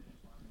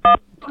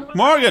 2.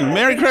 Morgan,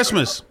 Merry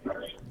Christmas.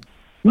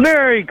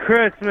 Merry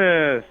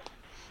Christmas.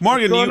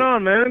 Morgan, What's going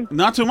on, man?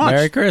 Not too much.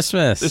 Merry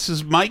Christmas. This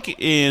is Mike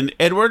and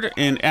Edward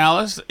and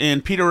Alice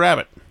and Peter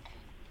Rabbit.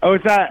 Oh,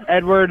 is that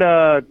Edward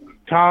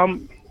Thomas?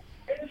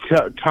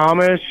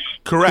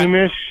 Correct.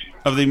 Teamish?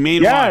 Of the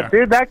Maine Yeah, Wire.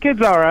 dude, that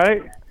kid's all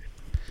right.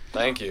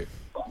 Thank you.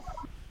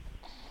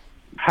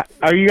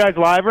 Are you guys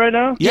live right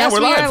now? Yeah, Yes,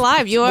 we're we live. are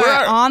live. You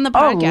are on the Oh,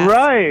 podcast.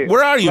 right.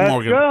 Where are you, Let's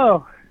Morgan?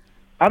 go.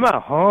 I'm at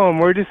home.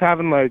 We're just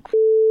having like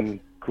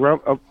It's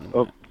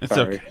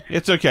sorry. okay.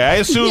 It's okay. I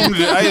assumed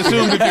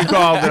if you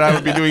called that I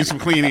would be doing some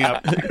cleaning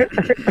up.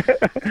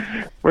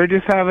 We're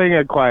just having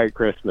a quiet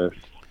Christmas.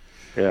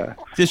 Yeah.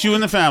 Just you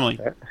and the family.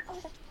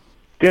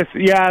 Just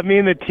me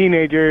and the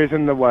teenagers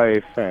and the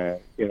wife,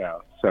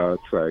 so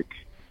it's like,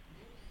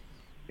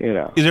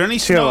 Is there any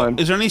chilling.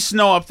 snow? Is there any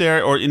snow up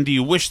there, or do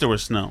you wish there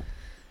was snow?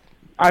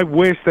 I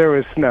wish there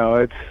was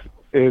snow.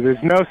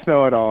 There's no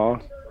snow at all.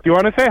 Do you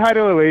want to say hi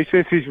to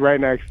Alicia? She's right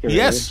next to me.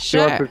 Yes. She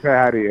wants to say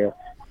hi to you.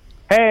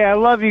 Hey, I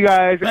love you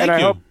guys, Thank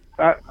and you.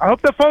 I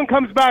hope the phone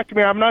comes back to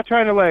me. I'm not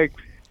trying to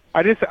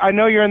I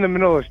know you're in the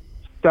middle of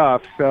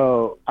stuff,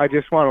 so I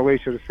just want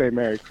Alicia to say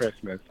Merry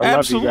Christmas. I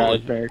Absolutely. love you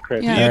guys. Merry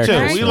Christmas. Yeah. You too.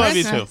 Merry We love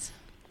you too. Christmas.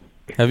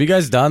 Have you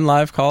guys done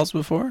live calls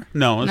before?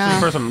 No, this is No.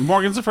 the first one.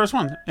 Morgan's the first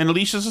one, and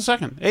Alicia's the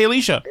second. Hey,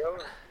 Alicia.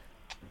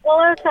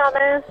 Hello,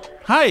 Thomas.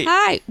 Hi.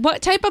 Hi.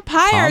 What type of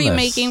pie are you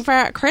Thomas. making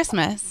for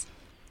Christmas?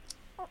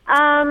 So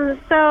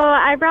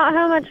I brought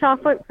home a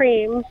chocolate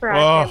cream for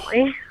our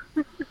family.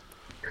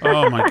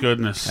 Oh my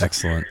goodness.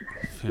 Excellent.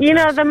 You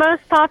know, the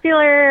most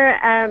popular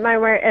at my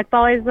work, it's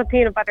always the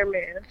peanut butter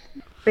mousse.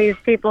 These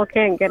people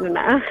can't get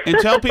enough. And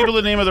tell people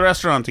the name of the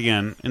restaurant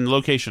again and the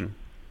location.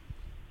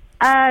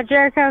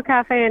 Jericho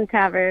Cafe and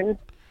Tavern.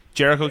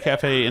 Jericho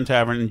Cafe and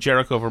Tavern in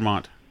Jericho,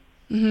 Vermont.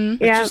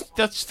 Mm-hmm. Yeah.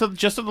 That's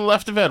just to the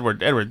left of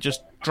Edward. Edward,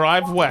 just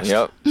drive west.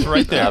 Yep. It's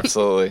right there.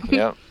 Absolutely.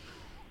 Yep.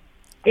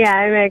 Yeah,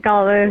 I make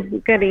all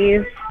the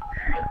goodies.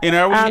 And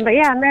are we, But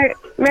yeah,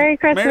 Merry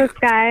Christmas,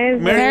 guys.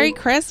 Merry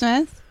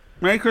Christmas.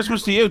 Merry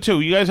Christmas to you,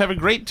 too. You guys have a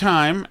great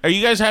time. Are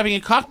you guys having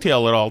a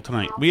cocktail at all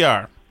tonight? We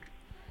are.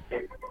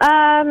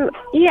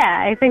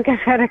 Yeah, I think I've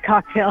had a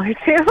cocktail or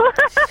two.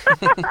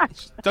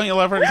 Don't you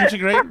love her? Isn't she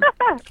great?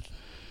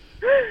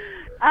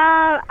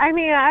 I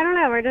mean, I don't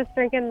know. We're just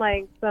drinking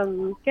like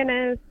some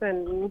Guinness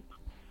and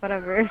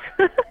whatever.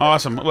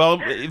 Awesome.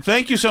 Well,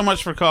 thank you so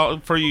much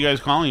for you guys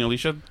calling,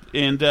 Alicia,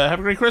 and have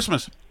a great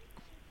Christmas.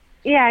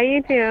 Yeah,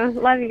 you too.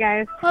 Love you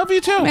guys. Love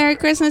you too. Merry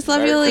Christmas.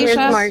 Love you, Here's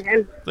Alicia.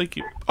 Morgan. Thank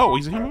you. Oh,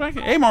 he's coming back.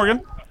 Hey,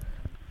 Morgan.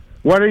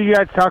 What are you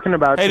guys talking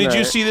about Hey, did you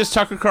tonight? see this?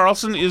 Tucker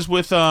Carlson is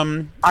with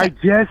I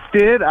just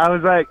did. I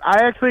was like,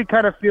 I actually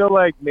kind of feel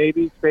like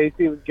maybe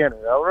Spacey was getting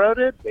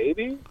railroaded.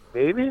 Maybe.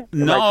 Am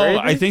No, I crazy?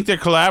 I think they're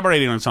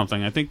collaborating on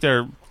something. I think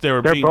they're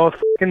They're being, both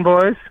fucking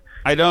boys.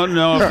 I don't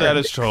know if that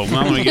is true.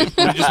 Well, let me just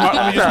mark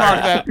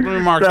that. Let me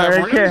mark Sorry,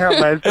 that. I can't help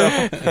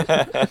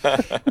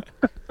myself.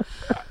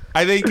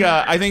 I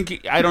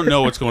think I don't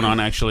know what's going on.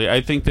 Actually, I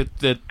think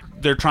that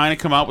they're trying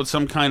to come out with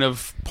some kind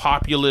of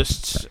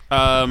populist,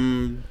 for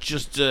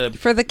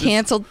the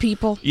canceled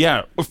people.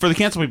 Yeah, for the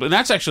canceled people, and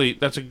that's a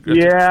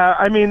yeah.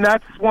 I mean,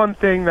 that's one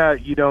thing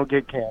that you don't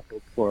get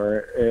canceled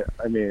for.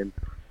 I mean,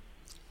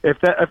 if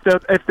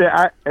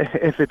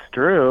it's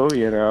true,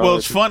 you know. Well,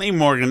 it's funny,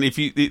 Morgan.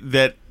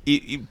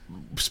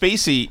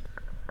 Spacey,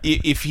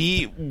 if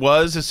he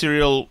was a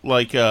serial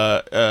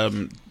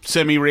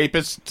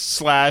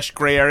semi-rapist /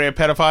 gray area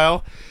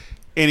pedophile,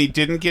 and he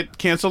didn't get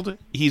canceled,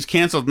 he's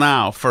canceled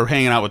now for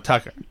hanging out with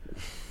Tucker.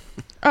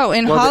 Oh,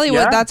 in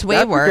Hollywood, that's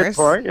way worse. A good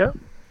point,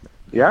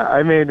 yeah.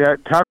 I mean,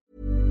 Tucker.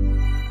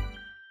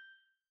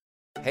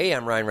 Hey,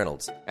 I'm Ryan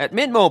Reynolds. At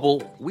Mint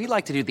Mobile, we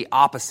like to do the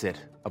opposite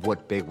of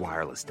what Big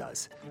Wireless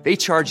does. They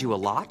charge you a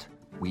lot,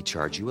 we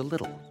charge you a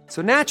little.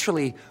 So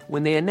naturally,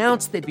 when they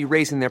announced they'd be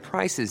raising their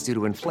prices due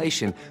to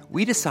inflation,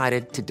 we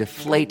decided to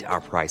deflate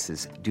our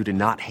prices due to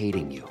not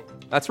hating you.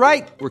 That's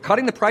right. We're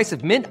cutting the price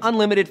of Mint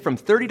Unlimited from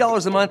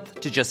 $30 a month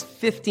to just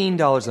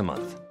 $15 a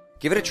month.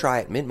 Give it a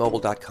try at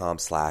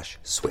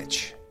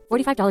mintmobile.com/switch.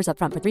 $45 up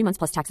front for 3 months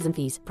plus taxes and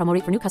fees. Promo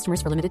rate for new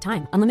customers for limited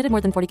time. Unlimited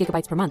more than 40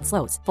 gigabytes per month.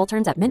 Slows full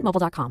terms at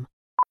mintmobile.com.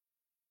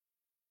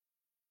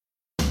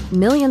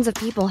 Millions of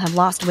people have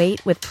lost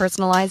weight with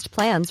personalized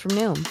plans from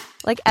Noom.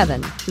 Like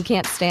Evan, who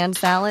can't stand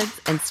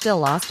salads and still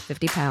lost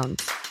 50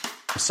 pounds.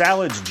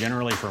 Salads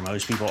generally for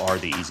most people are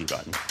the easy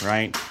button,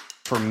 right?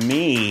 For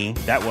me,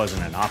 that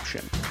wasn't an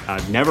option.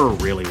 I never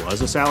really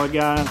was a salad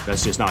guy.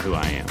 That's just not who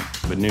I am.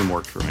 But Noom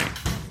worked for me.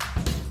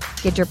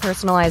 Get your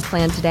personalized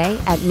plan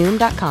today at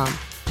Noom.com.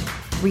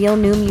 Real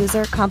Noom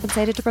user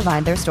compensated to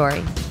provide their story.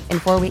 In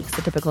 4 weeks,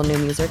 the typical Noom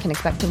user can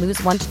expect to lose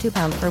 1 to 2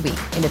 pounds per week.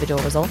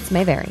 Individual results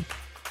may vary.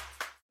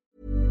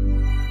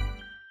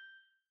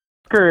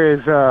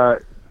 Is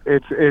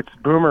it's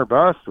boom or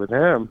bust with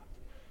him.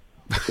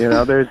 You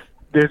know, there's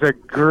a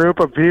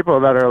group of people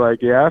that are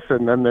like yes,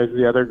 and then there's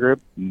the other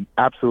group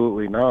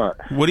absolutely not.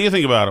 What do you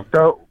think about him?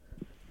 So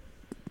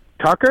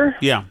Tucker?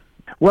 Yeah.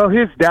 Well,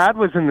 his dad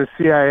was in the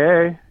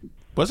CIA.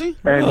 Was he?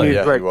 And Really? he's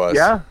Yeah, like, he was.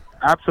 yeah,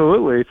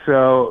 absolutely.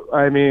 So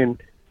I mean,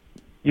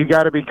 you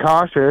got to be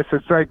cautious.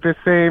 It's like the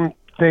same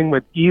thing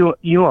with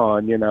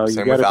Elon. You know,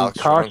 Same you got with to Alex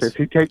be cautious. Jones.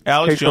 He takes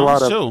Alex takes a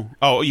lot Jones of. too.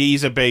 Oh,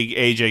 he's a big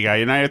AJ guy.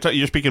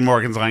 You're speaking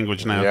Morgan's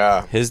language now.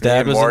 Yeah. His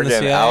dad Me and was in the Morgan.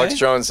 CIA? Alex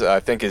Jones, I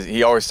think,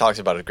 he always talks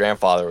about his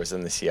grandfather was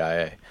in the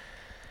CIA.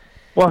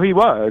 Well, he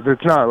was.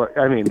 It's not. Like,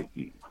 I mean,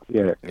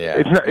 yeah. Yeah.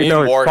 It's not. Me You know,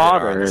 and his Morgan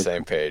father are on the is-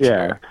 same page.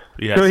 Yeah. here.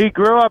 Yes. So he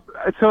grew up.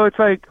 So it's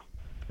like,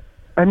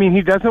 I mean,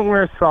 he doesn't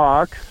wear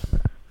socks,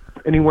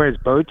 and he wears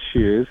boat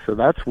shoes. So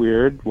that's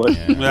weird. What's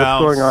Well,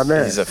 going on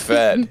there? He's a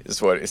Fed,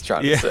 is what he's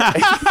trying to say.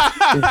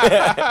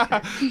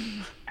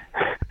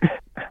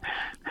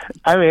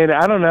 I mean,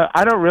 I don't know.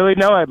 I don't really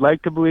know. I'd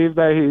like to believe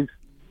that he's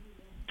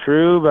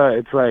true, but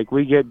it's like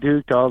we get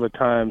duped all the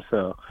time.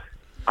 So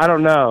I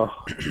don't know.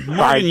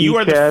 Morgan, you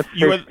are the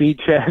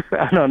 6 chess.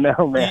 I don't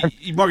know, man.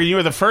 Morgan, you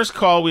are the first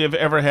call we have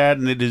ever had,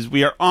 and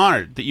we are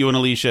honored that you and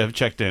Alicia have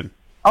checked in.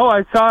 Oh,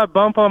 I saw a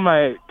bump on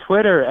my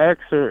Twitter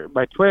X or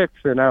my Twix,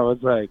 and I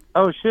was like,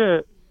 oh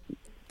shit.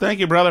 Thank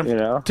you, brother. You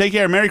know. Take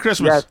care. Merry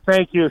Christmas. Yes,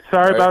 thank you.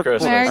 Sorry Merry about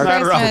Christmas. Merry Not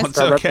at all. Christmas. It's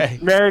okay.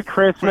 Merry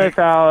Christmas,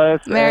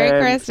 Alice. Merry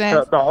and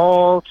Christmas. The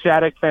whole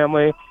Shattuck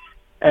family.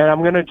 And I'm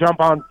going to jump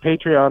on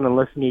Patreon and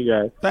listen to you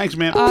guys. Thanks,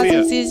 man.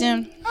 Awesome. See you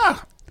soon.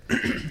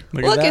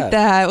 Look at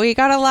that. We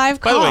got a live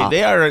By call. the way,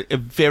 they are a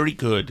very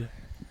good.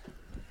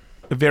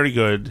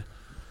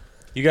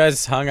 You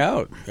guys hung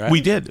out, right?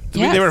 We did.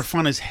 Yes. They were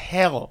fun as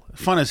hell.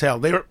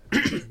 They were.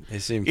 They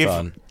seemed If-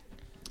 fun.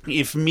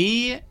 If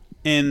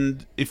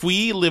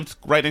we lived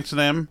right next to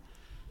them,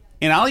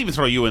 and I'll even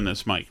throw you in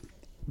this, Mike,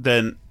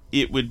 then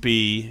it would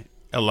be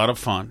a lot of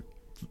fun.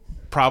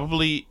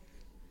 Probably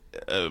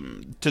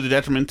to the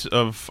detriment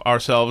of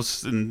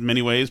ourselves in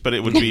many ways, but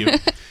it would be.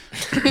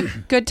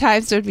 Good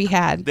times would be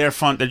had. They're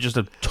fun. They're just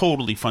a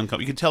totally fun couple.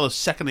 You can tell the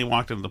second they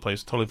walked into the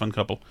place, totally fun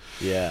couple.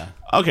 Yeah.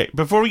 Okay,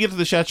 before we get to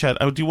the chat,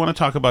 I do want to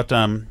talk about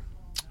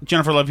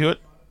Jennifer Love Hewitt,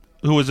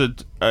 who was an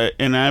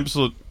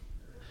absolute.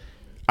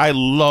 I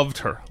loved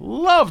her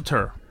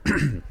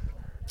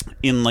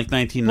in like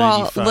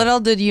 1995. Well, little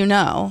did you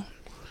know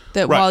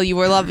that Right. while you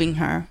were loving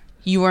her,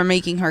 you were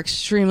making her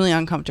extremely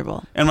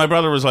uncomfortable. And my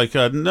brother was like,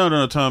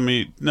 no,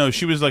 Tommy, no,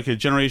 she was like a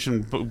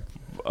generation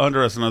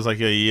under us, and I was like,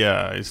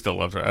 yeah, I still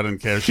loved her. I didn't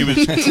care. She was,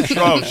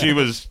 she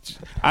was.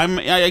 I'm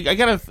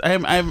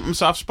a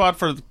soft spot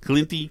for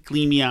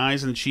gleamy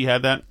eyes, and she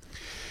had that,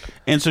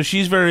 and so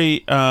she's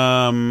very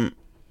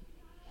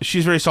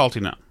salty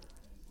now.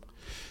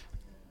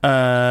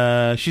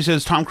 She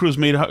says Tom Cruise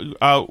made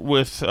out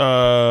with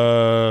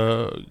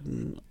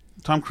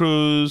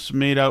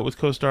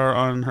co-star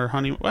on her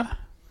honey. What?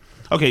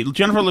 Okay,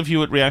 Jennifer Love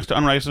Hewitt reacts to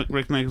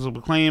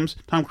unrecognizable claims.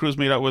 Tom Cruise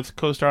made out with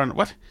co-star on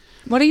what?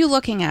 What are you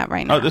looking at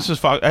right now? Oh, this is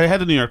Fox. I had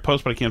the New York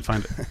Post, but I can't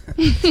find it.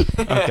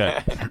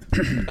 Okay,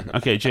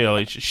 okay,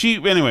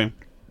 JLH. Anyway.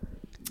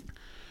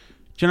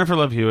 Jennifer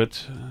Love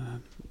Hewitt.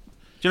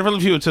 Jennifer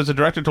Love Hewitt says the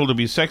director told her to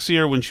be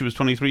sexier when she was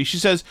 23. She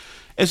says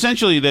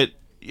essentially that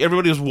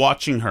everybody was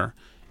watching her,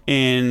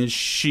 and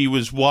she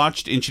was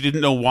watched, and she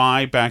didn't know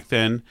why back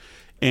then.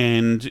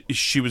 and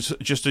she was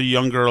just a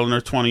young girl in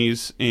her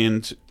 20s,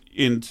 and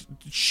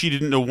she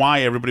didn't know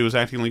why everybody was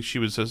acting like she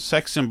was a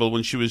sex symbol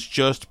when she was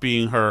just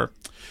being her.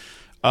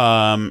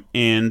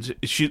 And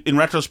she, in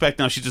retrospect,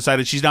 now she's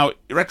decided she's now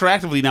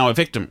retroactively now a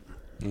victim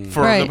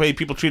for the way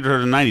people treated her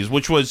in the 90s,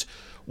 which was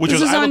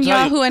on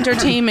Yahoo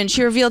Entertainment.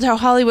 She revealed how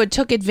Hollywood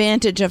took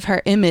advantage of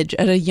her image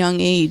at a young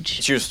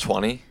age. She was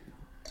 20.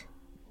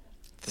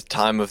 The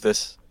time of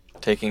this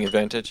taking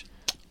advantage.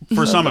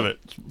 For some of it.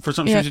 For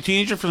some, she was a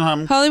teenager. For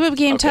some, Hollywood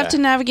became tough to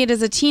navigate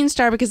as a teen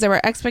star because there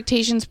were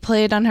expectations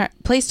placed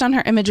on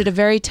her image at a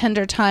very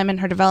tender time in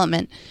her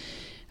development.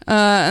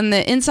 On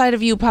the Inside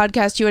of You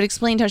podcast, you had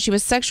explained how she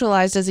was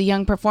sexualized as a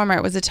young performer.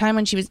 It was a time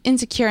when she was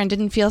insecure and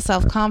didn't feel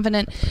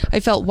self-confident. I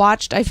felt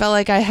watched. I felt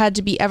like I had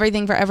to be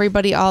everything for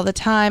everybody all the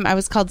time. I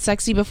was called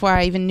sexy before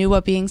I even knew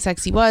what being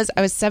sexy was.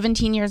 I was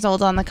 17 years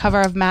old on the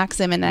cover of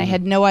Maxim, and I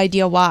had no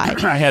idea why.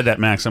 I had that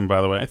Maxim,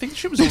 by the way. I think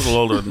she was a little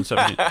older than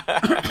 17.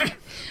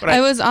 But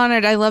I was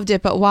honored. I loved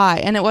it, but why?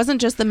 And it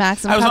wasn't just the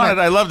Maxim cover. I was honored.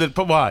 I loved it,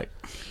 but why?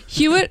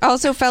 Hewitt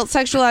also felt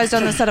sexualized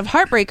on the set of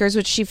Heartbreakers,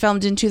 which she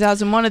filmed in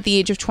 2001 at the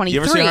age of 23. You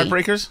ever see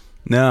Heartbreakers?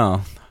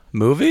 No.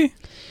 Movie?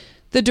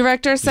 The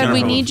director said, No.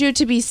 "We need you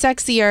to be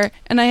sexier,"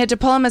 and I had to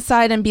pull him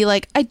aside and be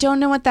like, "I don't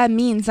know what that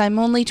means. I'm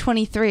only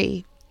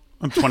 23.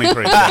 I'm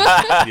 23.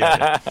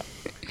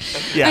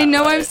 Yeah. I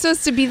know I'm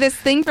supposed to be this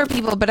thing for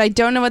people, but I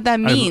don't know what that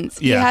means."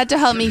 He had to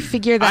help me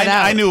figure that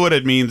out. I knew what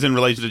it means in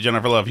relation to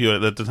Jennifer Love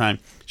Hewitt at the time.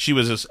 She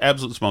was this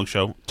absolute smoke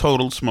show,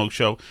 total smoke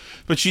show.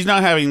 But she's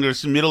now having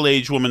this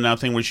middle-aged woman now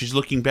thing where she's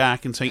looking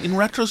back and saying, in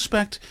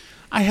retrospect,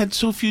 I had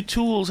so few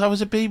tools. I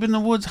was a babe in the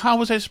woods. How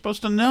was I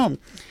supposed to know?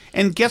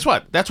 And guess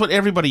what? That's what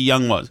everybody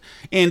young was.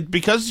 And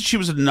because she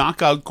was a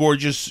knockout,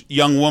 gorgeous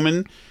young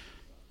woman,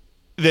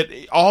 that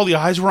all the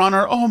eyes were on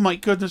her. Oh, my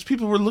goodness.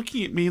 People were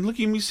looking at me and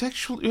looking at me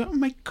sexually. Oh,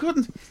 my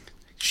goodness.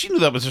 She knew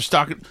that was her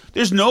stock.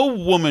 There's no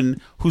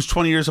woman who's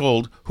 20 years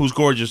old, who's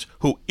gorgeous,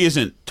 who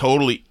isn't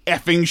totally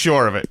effing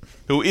sure of it,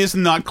 who is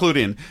not clued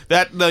in.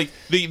 That, like,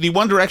 the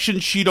One Direction,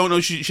 she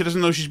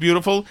doesn't know she's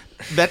beautiful,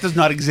 that does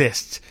not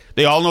exist.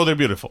 They all know they're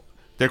beautiful.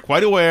 They're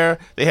quite aware.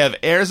 They have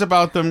airs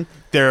about them.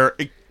 They're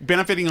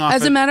benefiting off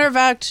As a matter of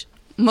fact,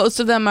 most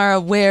of them are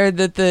aware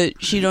that the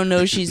she don't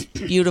know she's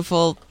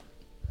beautiful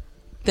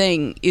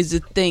thing is a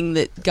thing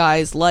that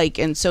guys like,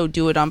 and so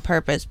do it on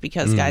purpose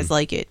because guys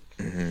like it.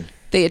 Mm-hmm.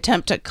 They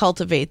attempt to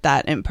cultivate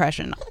that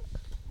impression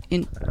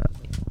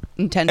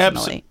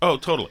intentionally.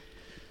 Totally.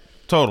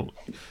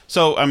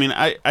 So, I mean,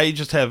 I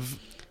just have...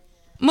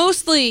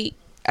 Mostly,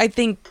 I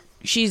think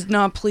she's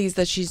not pleased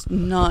that she's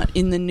not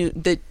in the new...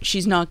 that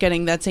she's not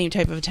getting that same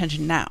type of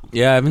attention now.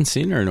 Yeah, I haven't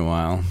seen her in a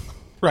while.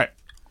 Right.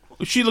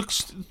 She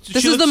looks...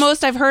 This is the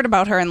most I've heard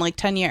about her in like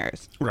 10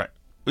 years. Right.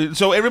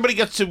 So everybody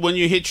gets to, when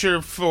you hit your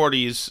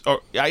 40s, or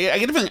I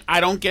get a feeling I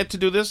don't get to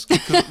do this. You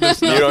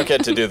don't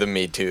get to do the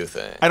Me Too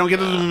thing. I don't get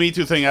to do the Me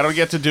Too thing. I don't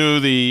get to do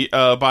the,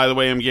 by the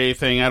way, I'm gay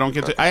thing. I don't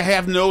get to, I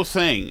have no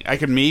thing. I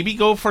could maybe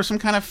go for some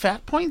kind of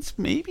fat points,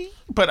 maybe.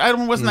 But I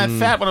wasn't that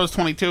fat when I was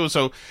 22,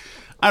 so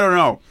I don't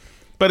know.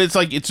 But it's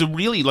like, it's a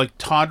really like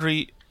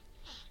tawdry,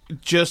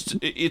 just,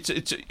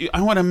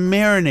 I want to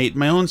marinate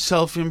my own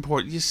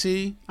self-import. You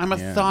see? I'm a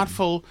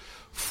thoughtful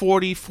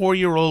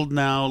 44-year-old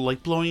now,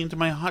 like blowing into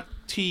my hot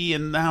tea,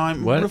 and now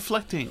I'm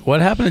reflecting.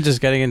 What happened to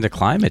just getting into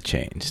climate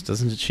change?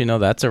 Doesn't she know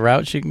that's a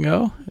route she can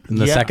go in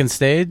the second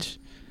stage?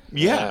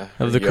 Yeah,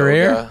 of the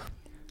career.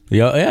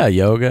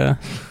 Yoga.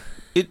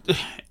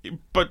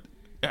 But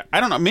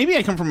I don't know. Maybe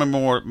I come from a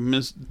more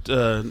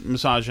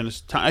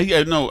misogynist time.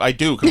 I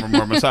do come from a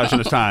more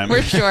misogynist time.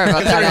 We're sure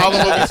about that. All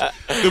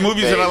the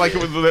movies that I like,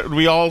 that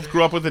we all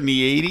grew up with in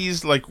the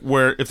 80s, like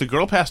where if the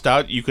girl passed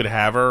out, you could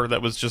have her.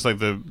 That was just like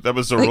that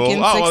was the like rule. In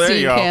well, there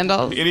you go.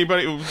 Candles.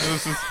 Anybody?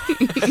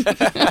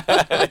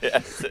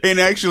 And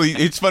actually,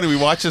 it's funny. We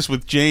watched this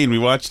with Jane. We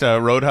watched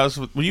Roadhouse.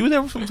 Were you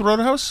there with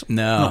Roadhouse?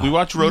 No. We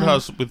watched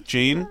Roadhouse with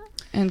Jane.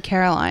 And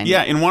Caroline.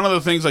 Yeah, and one of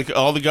the things, like,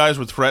 all the guys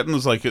were threatened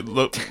was, like,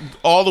 look,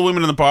 all the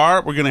women in the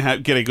bar were going to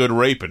get a good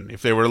raping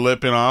if they were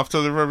lipping off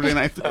to the everyday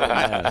night. And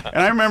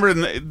I remember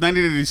in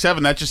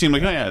 1987, that just seemed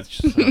like, oh, yeah,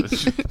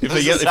 if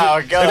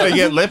they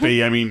get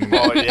lippy, I mean...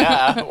 Well,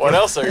 yeah, what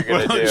else are you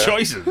going to do?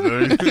 Choices.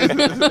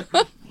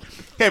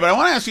 Hey, but I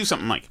want to ask you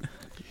something, Mike.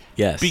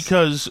 Yes.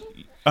 Because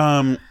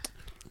for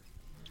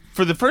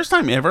the first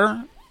time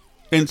ever,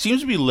 and it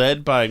seems to be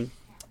led by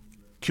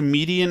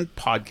comedian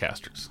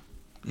podcasters.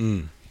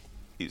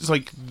 It's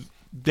like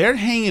they're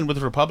hanging with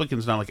the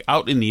Republicans now, like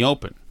out in the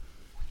open.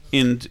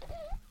 And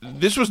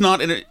this was not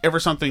ever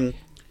something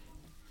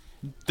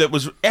that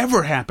was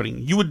ever happening.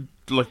 You would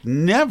like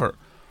never.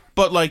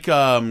 But like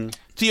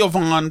Theo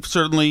Vaughn,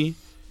 certainly.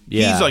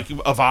 Yeah. He's like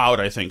avowed,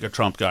 I think, a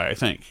Trump guy, I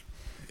think.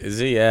 Is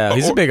he? Yeah.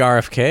 He's a big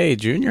RFK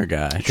Jr.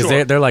 guy. Because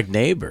they're like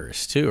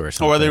neighbors, too, or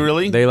something. Oh, are they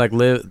really? They like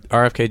live...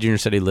 RFK Jr.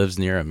 said he lives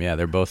near him. Yeah,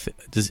 they're both...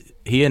 Does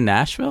he in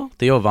Nashville?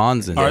 Theo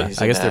Vaughn's in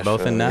Nashville. I guess they're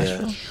both in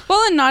Nashville. Yeah.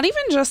 Well, and not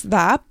even just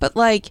that, but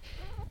like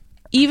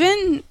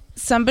even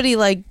somebody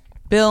like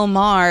Bill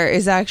Maher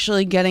is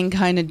actually getting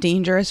kind of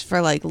dangerous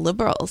for like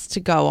liberals to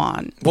go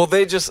on. Well,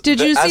 they just Did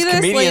you see as this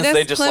comedians, latest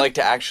they just clip? like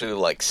to actually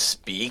like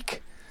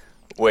speak,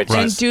 which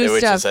And is do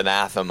stuff.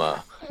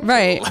 anathema.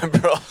 Right.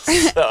 Liberals.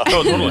 So,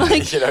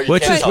 Like- you know, you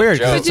Which can't is tell weird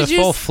jokes. because it's a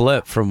full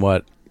flip from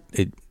what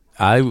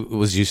I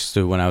was used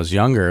to when I was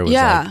younger. It was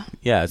Yeah. like,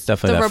 yeah, it's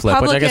definitely The that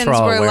flip, which I guess we're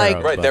all Republicans were aware like,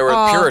 of. Right, but- they were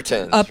all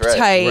Puritans,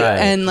 uptight right.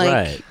 and like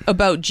right.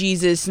 about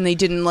Jesus, and they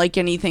didn't like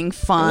anything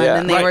fun, Yeah.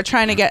 and they Right. were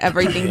trying to get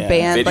everything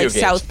banned. Video Like games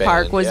South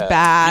Park banned, was yeah.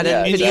 bad, Yeah, and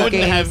and you video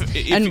wouldn't games have-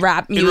 if- and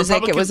rap in music. It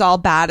Republican- was all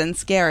bad and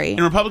scary.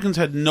 And Republicans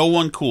had no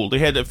one cool. They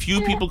had a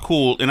few people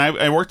cool, and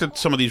I worked at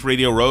some of these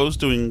radio rows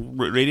doing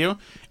radio,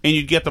 and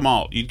you'd get them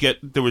all.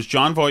 There was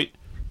John Voight,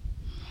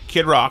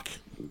 Kid Rock,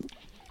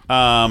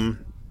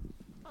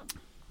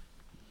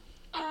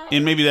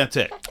 and maybe that's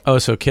it. Oh,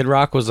 so Kid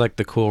Rock was like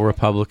the cool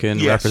Republican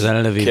Yes.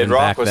 representative Kid even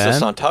Rock back was then?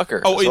 just on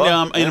Tucker. Oh, as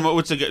well. and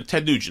what's the guy?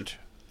 Ted Nugent.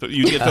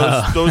 You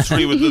get those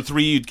three with the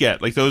three you'd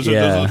get. Like those are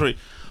the three.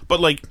 But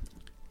like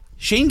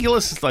Shane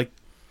Gillis is like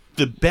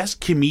the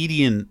best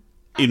comedian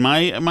in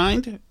my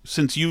mind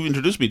since you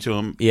introduced me to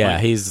him. Yeah,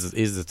 Like, he's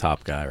the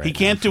top guy right he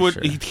can't now, do it.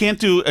 for sure. He can't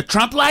do a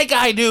Trump like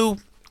I do.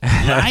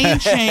 Lion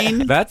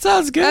Shane. That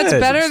sounds good. That's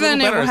better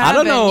than it better. would I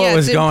don't know been. what Yeah,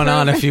 was it's going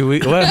on a improving. few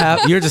weeks. What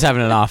happened? You're just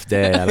having an off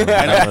day. I don't know.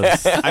 That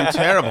was- I'm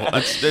terrible.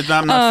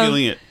 I'm not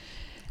feeling it.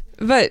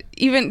 But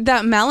even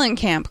that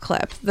Mellencamp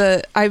clip,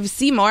 I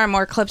see more and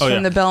more clips Oh, from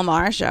yeah. the Bill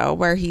Maher show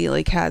where he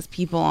like has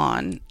people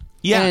on,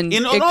 Yeah, and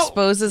no,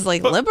 exposes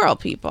like but- liberal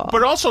people.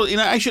 But also,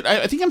 I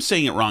think I'm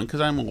saying it wrong because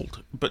I'm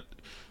old. But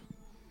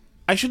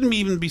I shouldn't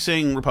even be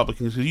saying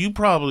Republicans because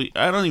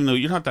I don't even know.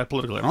 You're not that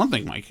political. I don't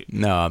think, Mike.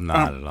 no, I'm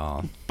not at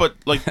all. But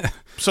like,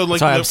 so like,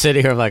 That's why I'm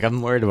sitting here.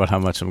 I'm worried about how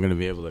much I'm going to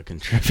be able to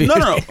contribute.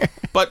 no.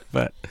 But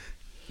But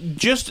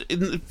just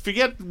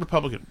forget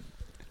Republican.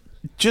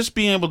 Just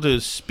being able to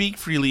speak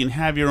freely and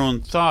have your own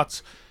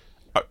thoughts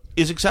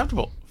is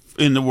acceptable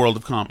in the world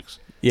of comics.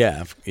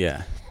 yeah.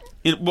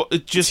 It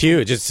just It's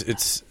huge.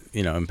 It's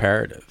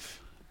imperative.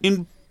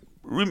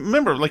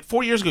 remember, like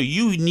 4 years ago,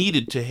 you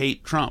needed to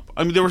hate Trump.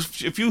 I mean, there was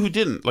a few who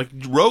didn't. Like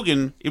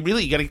Rogan, you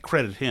got to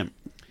credit him.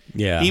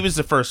 Yeah. He was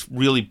the first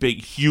really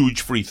big, huge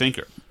free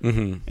thinker.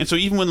 Mm-hmm. And so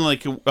even when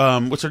like,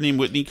 what's her name?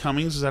 Whitney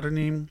Cummings, is that her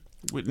name?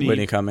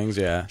 Whitney Cummings,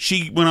 yeah.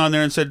 She went on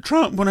there and said,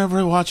 Trump, whenever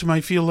I watch him,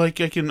 I feel like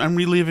I'm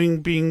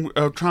reliving being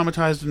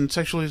traumatized and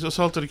sexually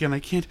assaulted again. I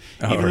can't.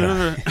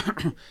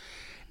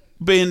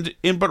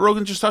 But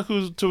Rogan just stuck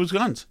to his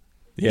guns.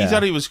 Yeah. He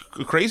thought he was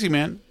a crazy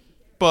man,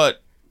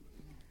 but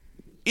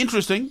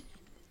interesting.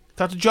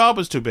 Thought the job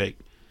was too big.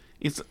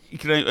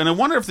 And I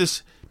wonder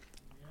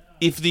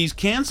if these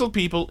canceled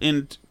people,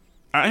 and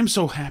I'm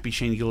so happy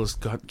Shane Gillis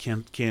got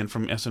canned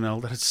from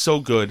SNL. That is so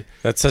good.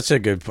 That's such a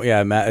good point.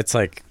 Yeah, Matt, it's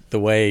like the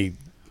way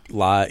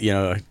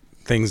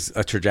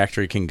a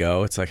trajectory can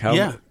go. It's like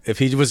how if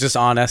he was just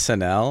on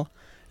SNL,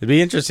 it'd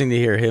be interesting to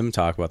hear him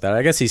talk about that.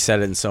 I guess he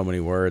said it in so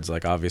many words.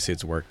 Like obviously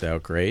it's worked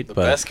out great. The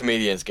but best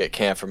comedians get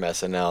canned from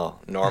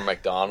SNL. Norm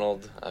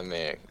Macdonald. I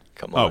mean,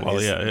 come on.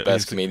 He's the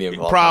best comedian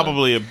of all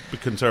probably time. a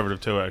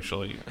conservative too,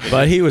 actually.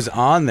 But he was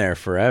on there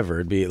forever.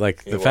 It'd be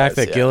like the fact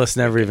that Gillis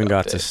never even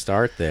got to it.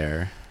 start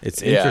there.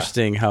 It's Yeah.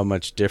 interesting how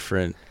much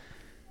different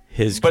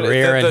his But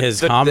career and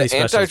his comedy the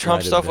specials anti-Trump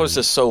might have stuff was been.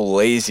 just so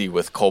lazy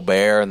with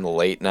Colbert and the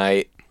late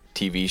night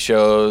TV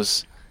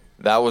shows.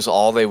 That was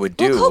all they would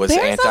do Well, was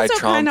Colbert's also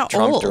anti-Trump, kinda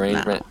Trump old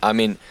derangement. now. I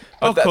mean,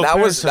 Oh, but that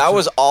Colbert's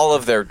was all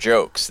of their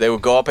jokes. They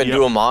would go up and Yep.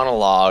 do a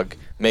monologue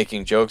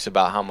making jokes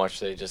about how much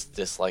they just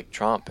dislike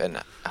Trump and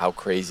how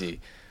crazy,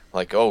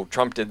 like, oh,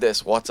 Trump did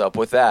this. What's up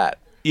with that?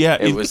 Yeah,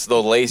 it was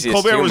the laziest.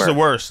 Colbert humor. was the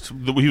worst.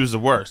 He was the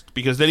worst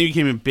because then he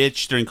became a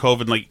bitch during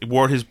COVID. Like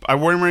I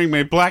wore him wearing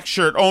my black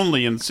shirt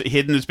only and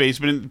hid in his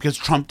basement because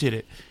Trump did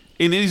it.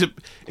 And these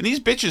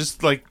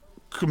bitches like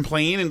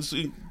complain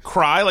and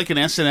cry like an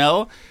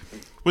SNL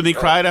when they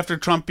cried after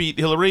Trump beat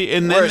Hillary.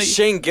 And then Whereas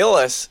Shane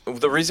Gillis,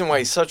 the reason why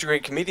he's such a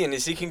great comedian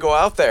is he can go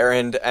out there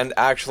and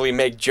actually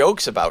make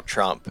jokes about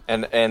Trump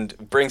and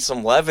bring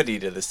some levity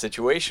to the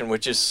situation,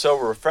 which is so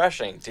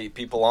refreshing to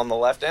people on the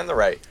left and the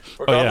right,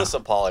 regardless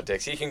of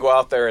politics. He can go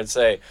out there and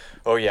say,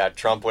 oh yeah,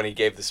 Trump, when he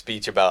gave the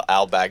speech about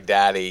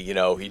al-Baghdadi,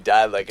 he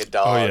died like a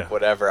dog,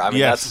 whatever. I mean,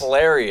 that's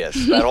hilarious.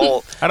 That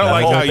whole I don't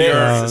like how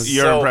your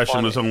so impression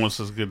funny. was almost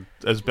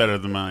as better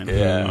than mine.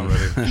 Yeah.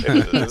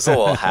 It was a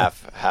little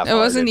half. It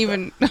wasn't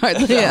even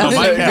hardly No, an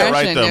Mike had it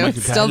right, impression. though. It Mike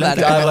was had still it.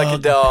 better. Died like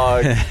a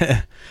dog.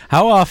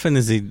 How often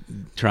is he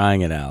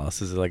trying it,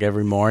 Alice? Is it like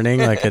every morning?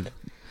 Like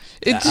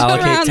It's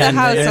allocate around the 10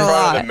 house minutes? a In front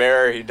of lot. the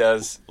mirror, he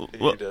does.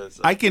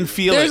 I can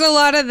feel There's it. a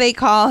lot of they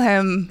call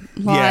him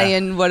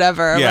lion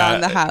whatever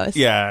around the house.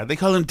 Yeah, they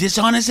call him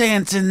Dishonest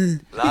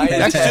Anson.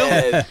 That's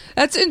still.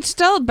 It's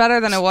still better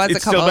than it was a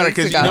It's couple still better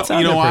weeks because ago.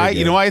 you know why? pretty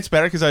You know why it's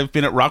better? Because I've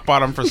been at rock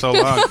bottom for so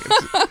long.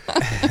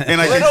 And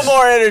A little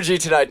more energy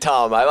tonight,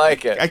 Tom. I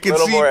like it. I can a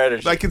little see, more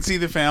energy. I can see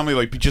the family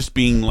like just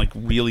being like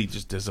really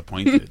just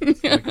disappointed,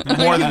 like,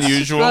 more than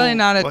usual. Probably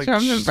not a Like,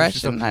 Trump just-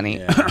 impression,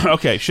 honey.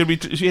 Okay, should we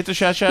hit the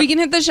chat? We can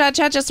hit the chat.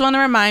 chat, just want to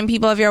remind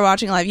people, if you're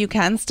watching live, you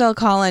can still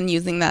call in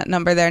using that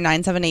number there,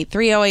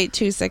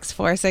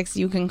 978-308-2646.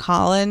 You can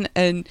call in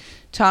and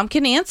Tom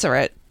can answer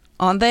it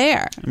on the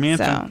air.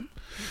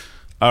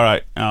 All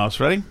right, Alice,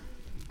 ready?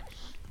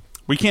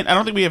 I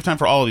don't think we have time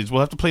for all of these.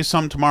 We'll have to play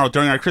some tomorrow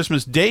during our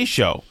Christmas Day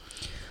show.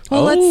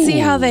 Well, let's see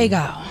how they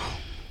go.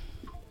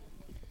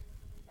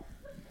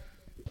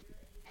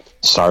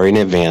 Sorry in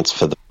advance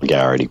for the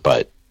vulgarity,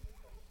 but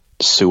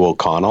Sue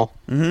O'Connell?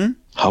 Mm-hmm.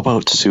 How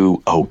about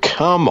Sue? Oh,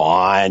 come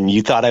on.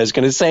 You thought I was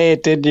going to say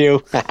it, didn't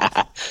you?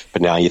 But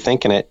now you're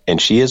thinking it,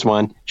 and she is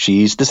one.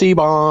 She's the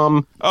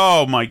C-bomb.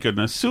 Oh, my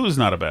goodness. Sue is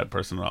not a bad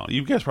person at all.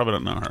 You guys probably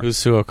don't know her. Who's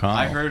Sue O'Connell?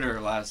 I heard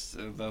her last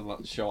the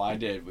show I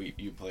did.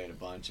 You played a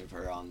bunch of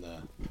her on the...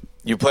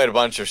 You played a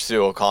bunch of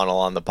Sue O'Connell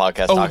on the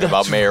podcast talking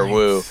about Mayor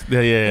Wu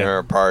and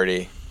her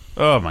party.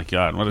 Oh, my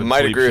God. What a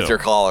might agree with show. your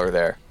caller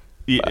there.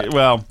 Yeah,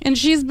 well... And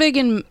she's big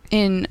in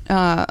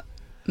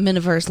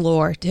Miniverse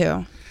lore,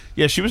 too.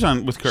 Yeah, she was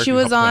on with Kirk. She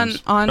was on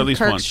Kirk's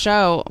once.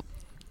 Show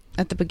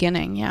at the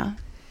beginning, yeah.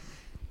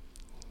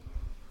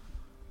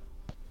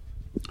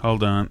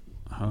 Hold on.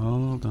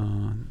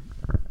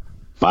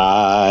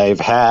 5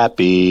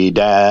 happy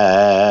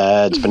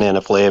dads,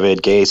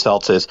 banana-flavored gay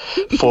seltzers,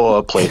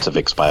 4 plates of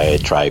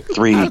expired tripe,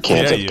 3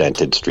 cans of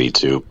dented street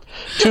soup,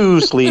 2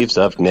 sleeves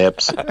of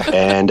nips,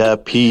 and a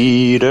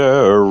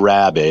Peter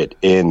Rabbit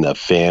in the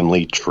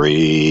family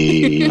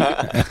tree.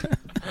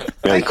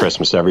 Merry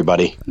Christmas,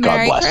 everybody.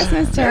 God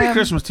bless. Merry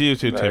Christmas to you,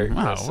 too, Tim.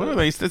 Wow, what are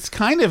they? It's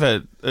kind of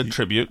a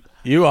tribute.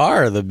 You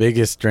are the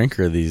biggest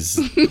drinker of these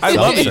I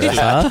love these. seltzers,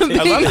 huh?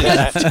 I love these.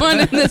 Best one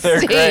in the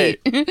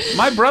state.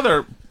 My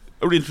brother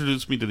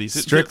introduced me to these.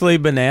 Strictly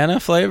banana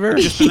flavor?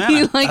 Just banana.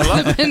 He likes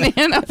the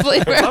banana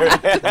flavor.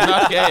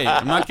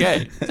 I'm not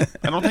gay.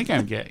 I don't think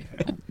I'm gay.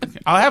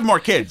 I'll have more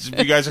kids if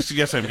you guys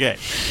suggest I'm gay.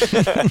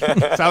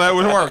 That's how that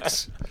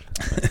works.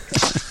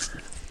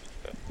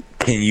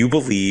 Can you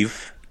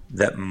believe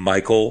that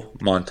Michael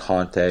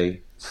Montante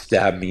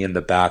stabbed me in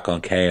the back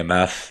on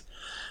KMS?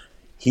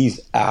 He's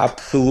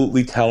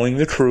absolutely telling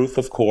the truth,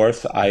 of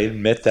course. I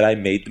admit that I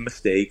made the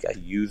mistake. I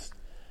used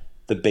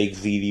the Big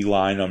ZD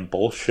line on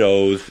both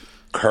shows.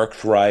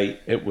 Kirk's right.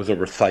 It was a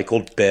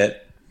recycled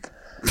bit.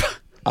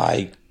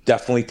 I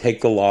definitely take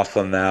the loss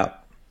on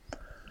that.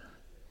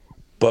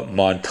 But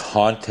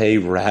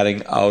Montante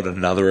ratting out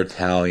another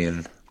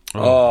Italian.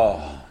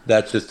 Oh,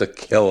 that's just a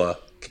killer.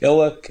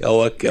 Killer.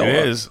 It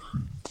is.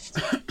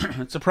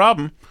 It's a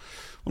problem.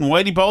 When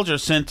Whitey Bulger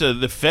sent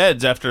the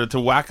feds after to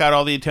whack out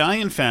all the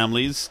Italian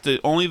families,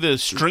 only the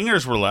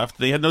stringers were left.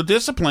 They had no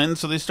discipline,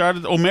 so they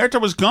started... Omerta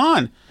was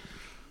gone.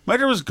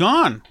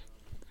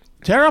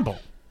 Terrible.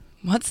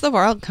 What's the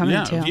world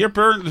coming to? Your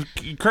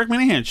Kirk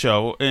Minahan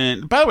show.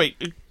 And by the way,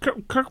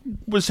 Kirk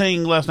was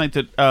saying last night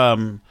that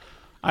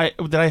I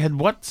had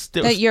what?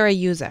 That you're a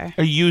user.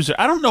 A user.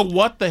 I don't know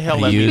what the hell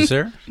that means.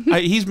 User?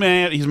 He's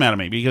mad at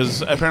me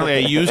because apparently I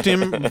used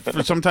him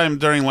for sometime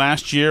during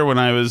last year when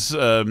I was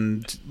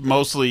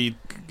mostly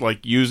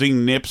like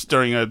using nips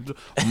during a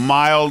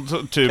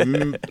mild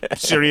to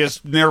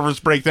serious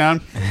nervous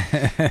breakdown.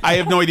 I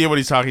have no idea what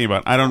he's talking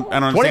about. I don't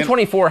understand.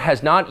 2024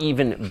 has not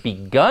even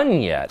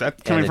begun yet.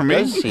 That's coming from me?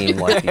 It does seem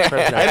like the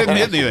president I didn't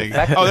hit anything.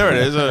 Oh, there it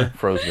is.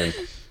 Frozen.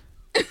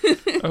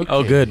 Okay.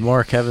 Oh, good.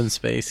 More Kevin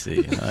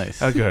Spacey.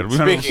 Nice. Oh, good.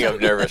 Speaking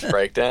of nervous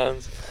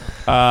breakdowns.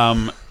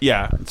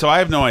 Yeah. So I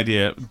have no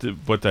idea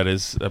what that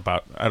is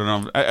about. I don't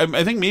know.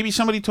 I think maybe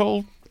somebody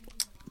told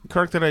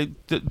Kirk that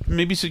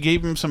maybe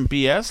gave him some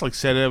BS, like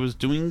said I was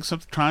doing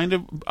something, trying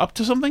to up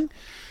to something.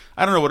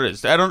 I don't know what it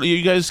is. I don't.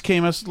 You guys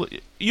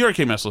you're a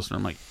KMS listener,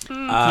 Mike.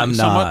 I'm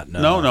not.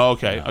 No.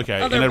 Okay.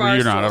 Okay. And Edward,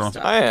 you're not. I don't.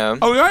 I am.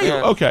 Oh, are you?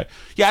 Yeah. Okay.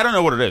 Yeah, I don't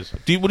know what it is.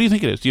 What do you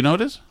think it is? Do you know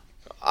what it is?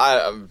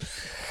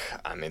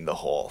 I mean, the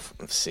whole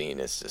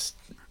scene is just...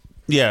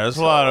 Yeah, there's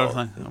a lot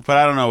of... But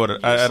I don't know what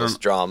it... I don't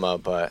drama,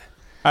 but...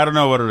 I don't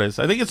know what it is.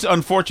 I think it's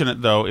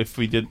unfortunate, though, if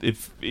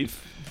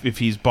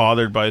he's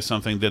bothered by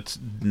something that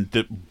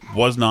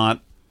was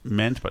not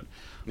meant, but...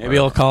 Maybe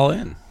he'll call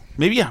in.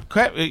 Maybe, yeah.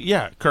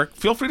 Yeah, Kirk,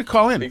 feel free to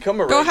call in.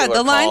 Become a Go ahead.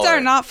 The lines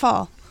are not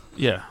full.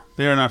 Yeah,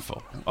 they are not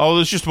full. Oh,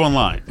 there's just one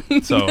line.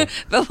 So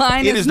the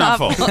line is not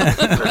full.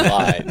 The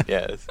line,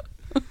 yes.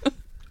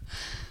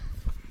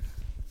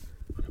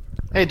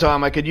 Hey,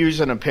 Tom, I could use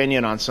an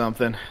opinion on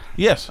something.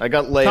 Yes. I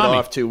got laid Tommy.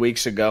 off 2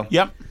 weeks ago.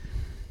 Yep.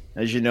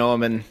 As you know,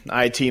 I'm an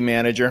IT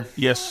manager.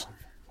 Yes.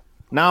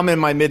 Now I'm in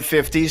my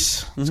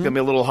mid-50s. It's going to be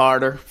a little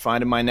harder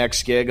finding my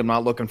next gig. I'm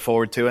not looking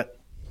forward to it.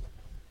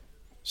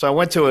 So I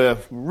went to a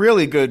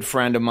really good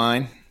friend of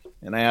mine,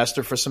 and I asked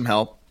her for some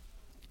help.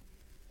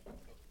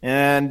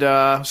 And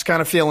I was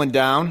kind of feeling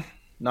down,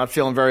 not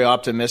feeling very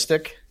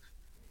optimistic.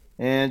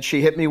 And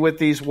she hit me with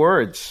these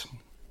words.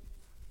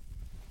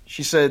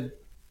 She said,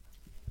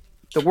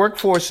 "The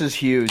workforce is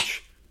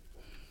huge.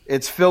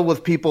 It's filled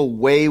with people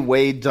way,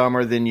 way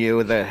dumber than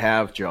you that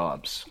have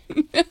jobs."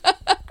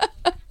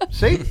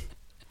 See?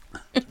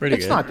 Pretty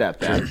it's good. not that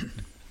bad.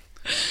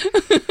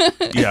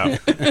 Yeah.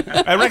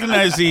 I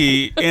recognize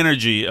the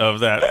energy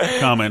of that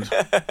comment.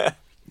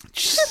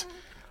 Just,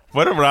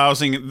 What a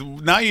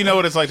rousing. Now you know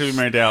what it's like to be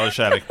married to Alice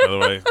Shattuck, by the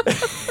way.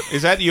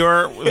 Is that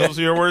those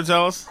are your words,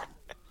 Alice?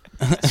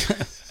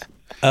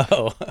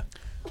 Oh.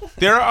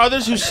 There are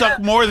others who suck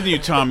more than you,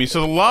 Tommy.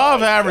 So the law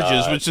of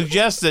averages would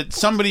suggest that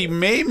somebody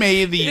may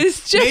make the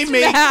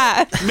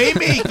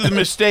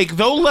mistake,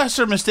 though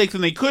lesser mistake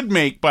than they could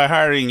make by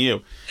hiring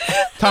you.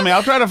 Tommy,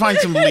 I'll try to find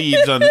some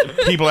leads on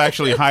people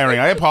actually hiring.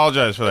 I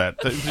apologize for that.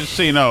 Just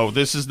so you know,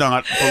 this is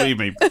not. Believe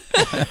me.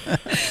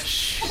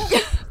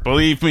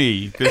 Believe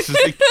me, this is.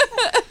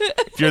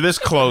 If you're this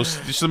close,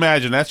 just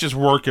imagine that's just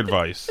work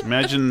advice.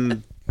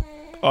 Imagine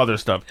other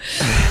stuff.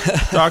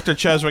 Dr.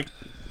 Cheswick.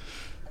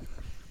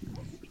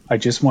 I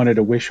just wanted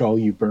to wish all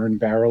you burn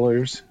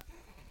barrelers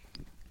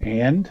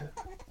and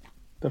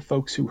the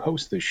folks who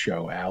host this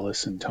show,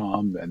 Alice and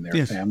Tom and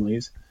their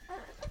families,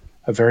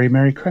 a very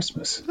Merry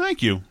Christmas.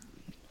 Thank you.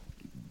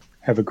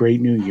 Have a great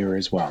New Year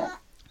as well.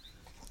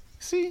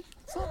 See,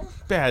 it's not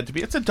bad to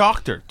be. It's a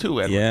doctor,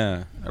 too, Edward.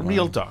 Yeah. A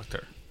real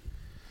doctor.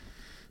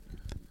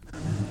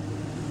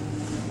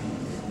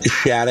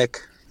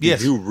 Shattuck, yes.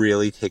 Did you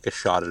really take a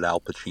shot at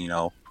Al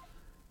Pacino?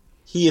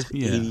 He is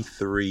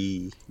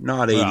 83,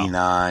 not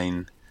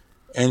 89,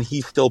 and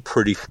he's still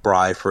pretty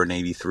spry for an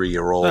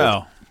 83-year-old.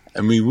 Oh.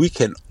 I mean, we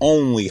can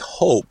only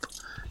hope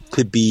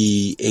to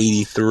be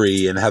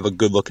 83 and have a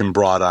good-looking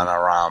broad on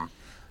our arm.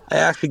 I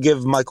actually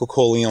give Michael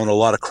Corleone a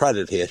lot of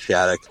credit here,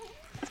 Shattuck.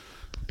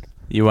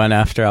 You went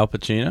after Al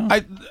Pacino?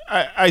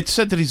 I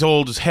said that he's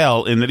old as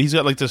hell and that he's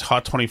got like this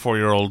hot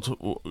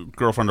 24-year-old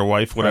girlfriend or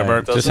wife, whatever.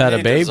 Right. Just had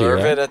a baby, deserve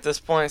right? it at this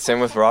point? Same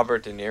with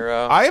Robert De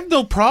Niro. I have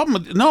no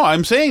problem with. No,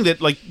 I'm saying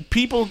that like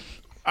people,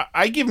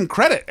 I give him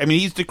credit. I mean,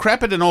 he's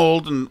decrepit and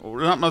old, and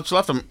not much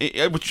left of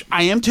him, which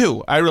I am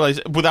too. I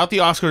realize without the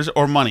Oscars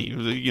or money,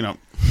 you know,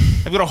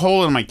 I've got a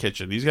hole in my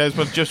kitchen. These guys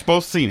have just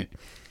both seen it.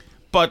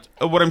 But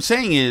what I'm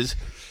saying is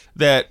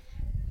that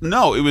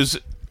no, it was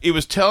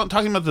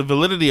talking about the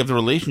validity of the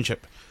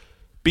relationship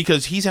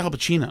because he's Al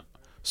Pacino.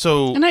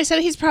 So, and I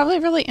said he's probably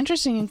really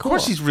interesting and cool. Of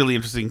course, he's really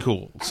interesting and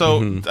cool.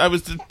 So I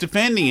was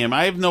defending him.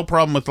 I have no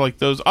problem with like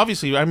those.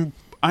 Obviously, I'm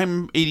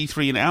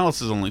 83 and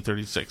Alice is only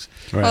 36.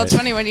 Right. Well, it's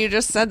funny when you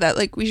just said that.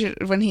 Like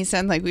when he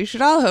said like we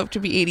should all hope to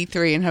be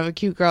 83 and have a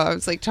cute girl. I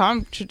was like,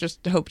 Tom should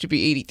just hope to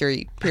be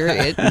 83.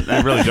 Period.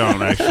 I really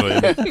don't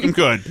actually. I'm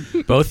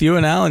good. Both you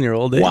and Al in your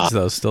old age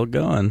though, still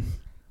going.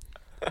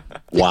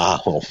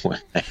 Wow,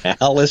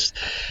 Alice.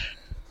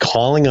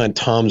 Calling on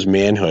Tom's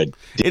manhood.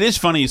 It is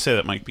funny you say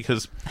that, Mike,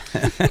 because...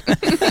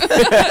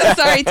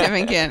 Sorry, Tim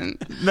again.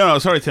 No,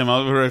 sorry, Tim.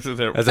 I'll be right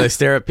there. As I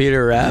stare at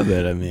Peter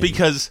Rabbit, I mean...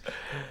 Because...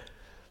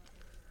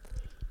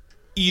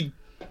 I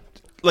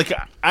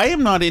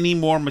am not any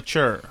more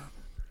mature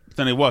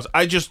than I was.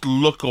 I just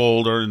look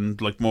older and,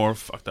 like, more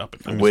fucked up.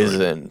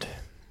 Wizened.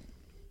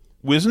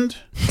 Wizened?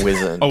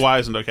 Wizened. Oh,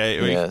 wizened,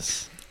 okay.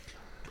 Yes.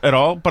 At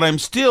all? But I'm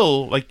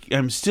still, like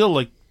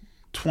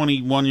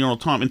 21-year-old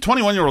Tom. And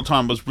 21-year-old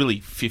Tom was really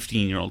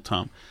 15-year-old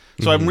Tom.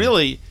 So I'm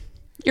really...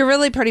 You're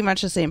really pretty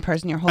much the same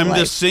person your whole life. I'm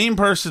the same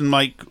person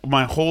like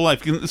my whole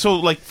life. So,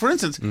 like, for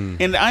instance,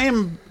 and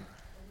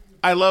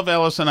I love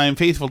Alice and I am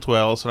faithful to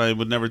Alice and I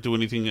would never do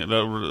anything,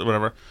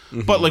 whatever.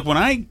 But,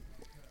 like,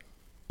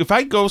 if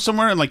I go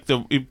somewhere and, like,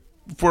 if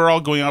we're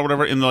all going out,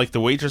 whatever, and, like, the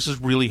waitress is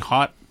really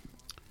hot,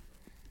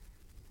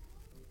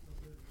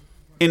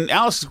 and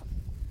Alice,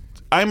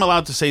 I'm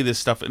allowed to say this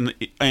stuff, and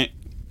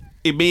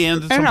it may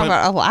end. I don't know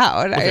about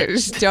allowed. Okay.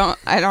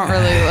 I don't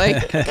really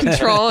like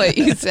control what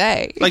you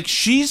say. Like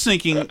she's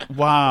thinking,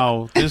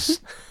 wow,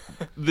 this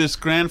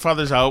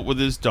grandfather's out with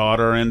his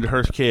daughter and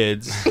her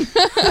kids,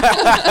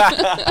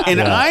 and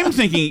I'm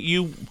thinking,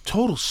 you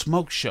total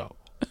smoke show.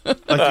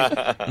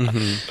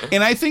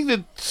 And I think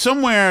that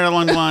somewhere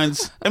along the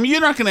lines, I mean,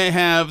 you're not going to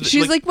have.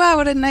 She's like, wow,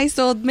 what a nice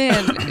old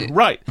man.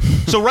 Right.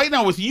 So right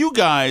now with you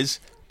guys,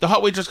 the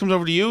hot waitress comes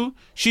over to you.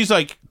 She's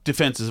like,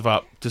 defense is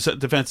up,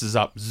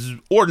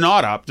 or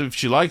not up if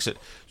she likes it.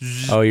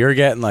 Oh, you're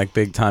getting like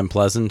big time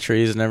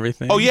pleasantries and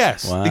everything. Oh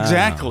yes, wow.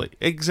 exactly.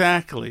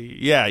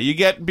 Yeah, you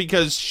get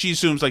because she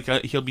assumes like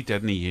he'll be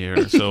dead in a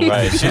year. So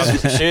right,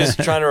 she's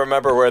trying to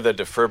remember where the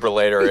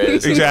defibrillator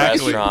is.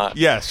 Exactly. In the restaurant.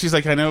 Yes, she's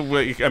like, I know.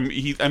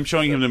 I'm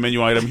showing him the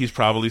menu item. He's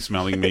probably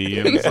smelling me.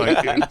 And it's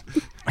like,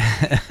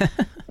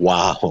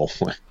 wow,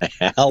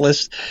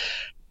 Alice,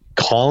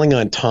 calling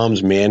on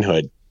Tom's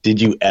manhood. Did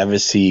you ever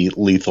see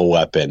Lethal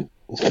Weapon?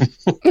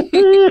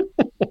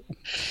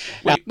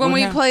 When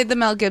we played the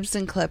Mel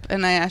Gibson clip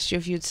and I asked you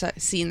if you'd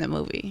seen the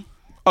movie.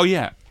 Oh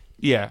yeah.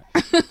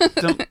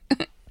 That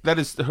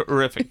is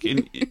horrific.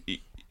 And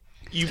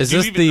is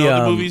this the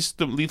other movies,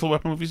 the Lethal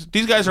Weapon movies?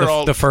 These guys are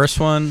all the first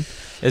one.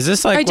 Is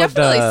this like I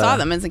definitely saw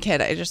them as a kid.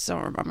 I just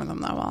don't remember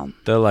them that well.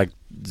 The like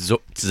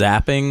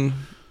zapping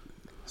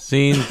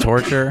scene,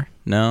 torture?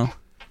 No.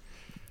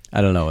 I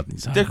don't know what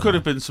these are. There could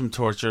have been some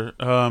torture.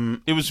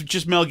 It was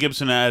just Mel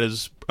Gibson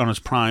on his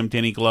prime.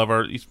 Danny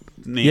Glover.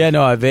 Yeah,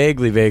 no, I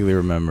vaguely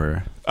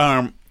remember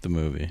the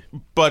movie.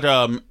 But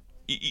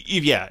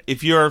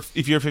if you're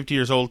 50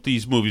 years old,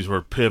 these movies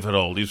were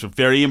pivotal. These were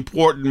very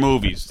important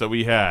movies that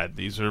we had.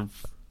 These are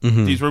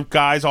Mhm. These were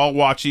guys all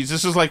watch these.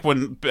 This is like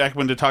back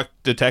when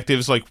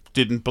detectives like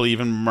didn't believe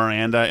in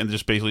Miranda and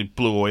just basically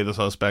blew away the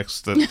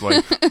suspects. That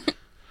like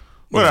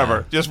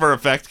whatever, just for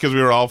effect because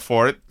we were all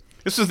for it.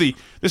 This is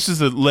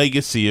the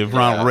legacy of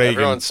Ronald Reagan.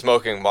 Everyone's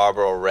smoking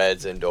Marlboro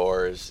Reds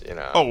indoors, you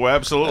know. Oh,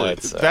 absolutely.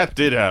 That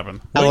did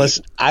happen.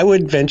 Alice, I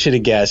would venture to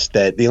guess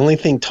that the only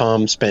thing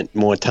Tom spent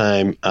more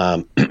time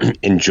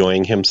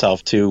enjoying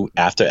himself to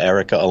after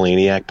Erica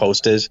Eleniak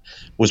posted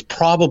was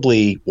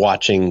probably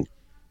watching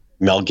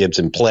Mel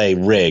Gibson play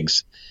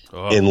Riggs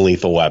in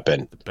Lethal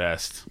Weapon. The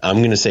best. I'm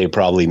going to say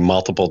probably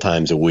multiple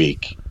times a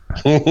week.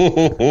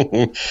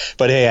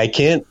 But hey, I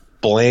can't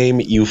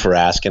blame you for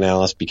asking,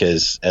 Alice,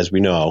 because as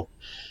we know,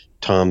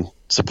 Tom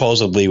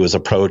supposedly was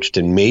approached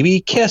and maybe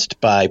kissed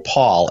by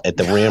Paul at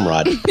the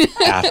Ramrod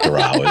after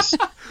hours.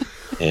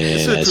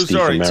 And as Steve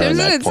from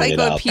Merrimack pointed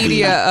out,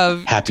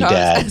 the Happy Tom's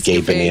Dad gay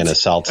escapades. banana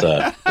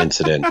salsa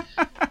incident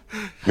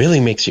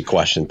really makes you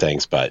question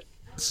things. But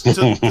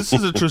So this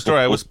is a true story.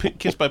 I was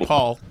kissed by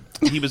Paul.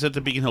 He was at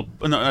the Beacon Hill,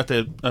 no, at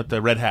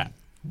the Red Hat.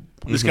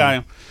 This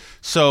guy.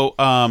 So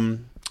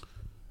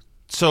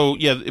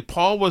yeah,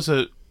 Paul was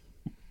a.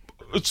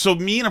 So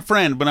me and a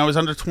friend, when I was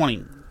under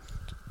 20,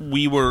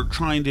 we were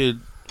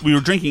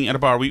drinking at a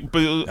bar.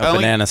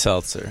 Banana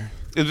seltzer.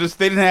 They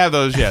didn't have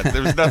those yet.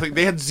 There was nothing.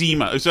 They had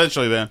Zima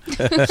essentially then.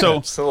 So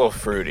it's a little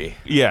fruity.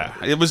 Yeah,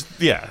 it was.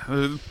 Yeah,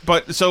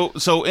 but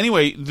so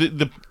anyway,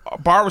 the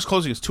bar was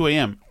closing. It's 2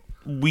 a.m.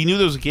 We knew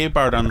there was a gay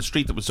bar down the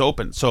street that was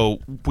open, so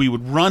we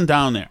would run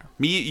down there.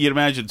 You'd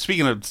imagine.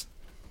 Speaking of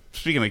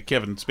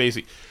Kevin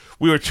Spacey.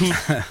 We were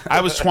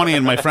I was 20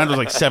 and my friend was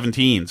like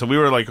 17. So we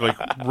were like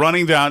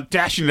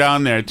dashing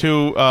down there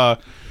to,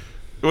 what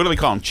do they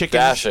call them? Chickens?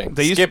 Dashing,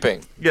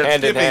 skipping,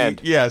 hand in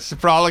hand. Yes,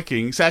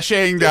 frolicking,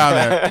 sashaying down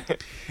there.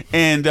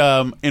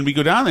 And we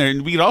go down there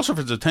and we get all sorts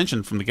of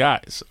attention from the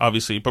guys,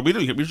 obviously. But we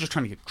were just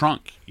trying to get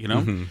drunk, you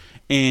know? Mm-hmm.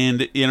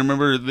 And I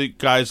remember the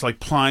guys like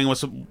playing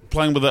with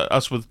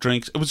us with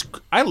drinks.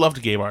 I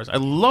loved gay bars. I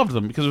loved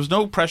them because there was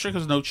no pressure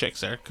because no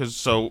chicks there.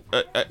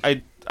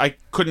 I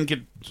couldn't get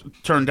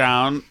turned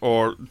down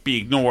or be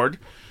ignored.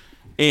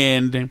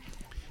 And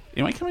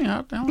am I coming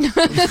out now? I was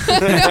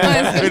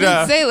going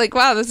to say, like,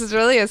 wow, this is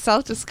really a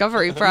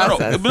self-discovery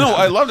process. No,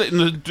 I loved it.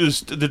 And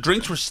the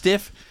drinks were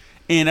stiff.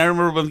 And I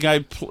remember when the guy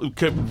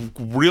came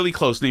really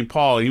close, named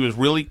Paul, and he was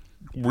really,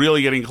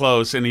 really getting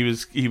close, and he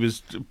was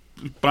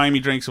buying me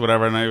drinks or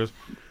whatever. And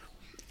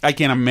I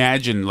can't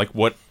imagine like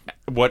what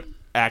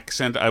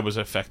accent I was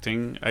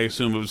affecting. I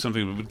assume it was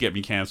something that would get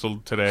me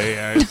canceled today.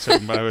 I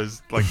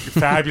was like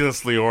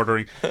fabulously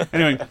ordering.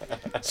 Anyway,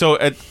 so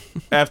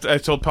after I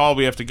told Paul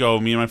we have to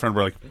go, me and my friend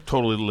were like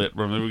totally lit.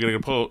 We were gonna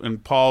go,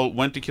 and Paul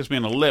went to kiss me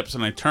on the lips,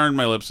 and I turned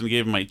my lips and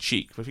gave him my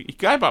cheek. The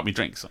guy bought me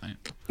drinks.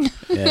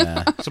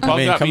 Yeah. So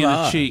Paul got me in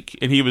the cheek,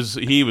 and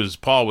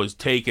Paul was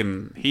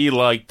taken. He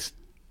liked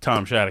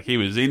Tom Shattuck. He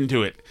was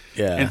into it.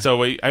 Yeah. And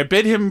so I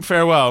bid him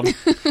farewell.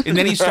 And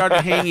then he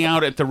started hanging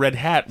out at the Red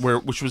Hat,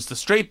 which was the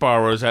straight bar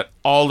where I was at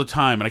all the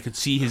time. And I could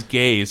see his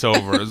gaze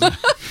over. It was like,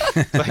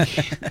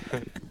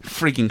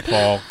 freaking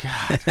Paul.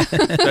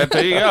 God.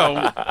 There you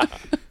go.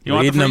 You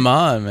Leading them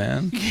on,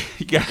 man.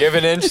 Give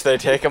an inch, they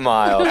take a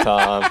mile,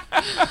 Tom.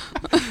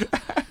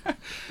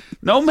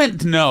 No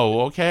meant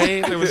no,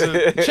 okay? There was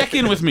a check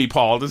in with me,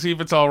 Paul, to see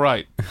if it's all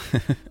right.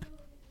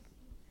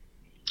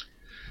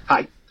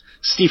 Hi.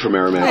 Steve from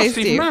Merrimack. Hi,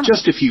 Steve.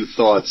 Just a few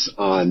thoughts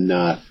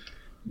on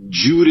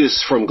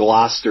Judas from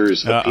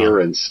Gloucester's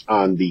appearance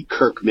on the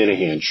Kirk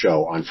Minahan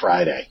show on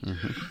Friday.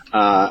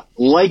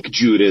 Like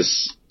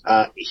Judas,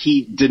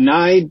 he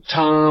denied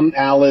Tom,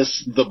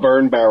 Alice, the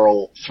burn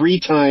barrel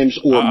 3 times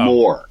or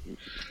more.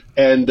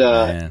 And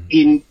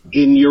in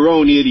your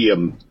own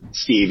idiom,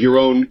 Steve, your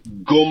own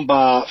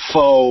Goomba,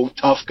 faux,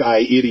 tough guy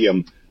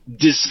idiom,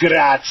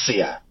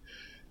 disgrazia.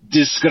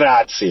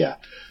 Disgrazia.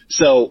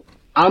 So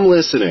I'm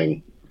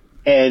listening.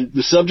 And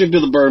the subject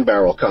of the burn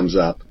barrel comes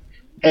up,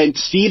 and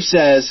Steve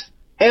says,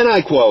 and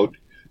I quote,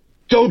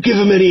 "Don't give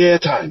him any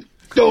airtime.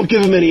 Don't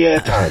give him any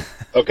airtime."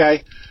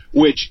 Okay?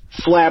 Which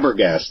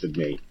flabbergasted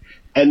me.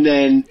 And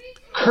then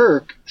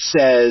Kirk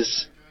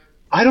says,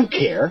 "I don't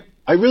care.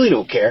 I really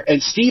don't care."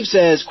 And Steve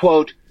says,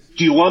 quote,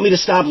 "Do you want me to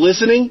stop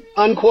listening?"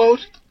 Unquote.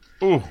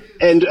 Ooh.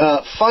 And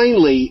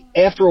finally,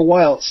 after a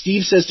while,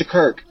 Steve says to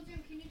Kirk,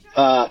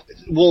 well,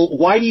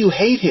 why do you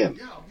hate him?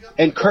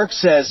 And Kirk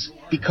says,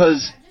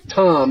 because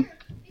Tom,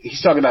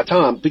 he's talking about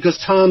Tom, because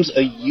Tom's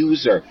a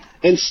user.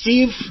 And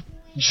Steve,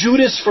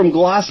 Judas from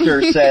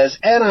Gloucester says,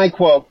 and I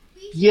quote,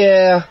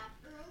 "Yeah."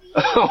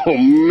 Oh,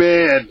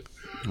 man.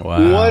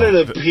 Wow. What an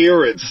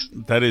appearance.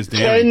 That is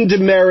 10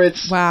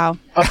 demerits. Wow.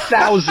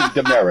 1,000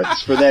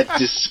 demerits for that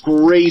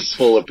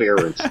disgraceful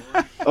appearance.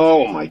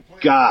 Oh, my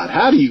God.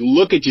 How do you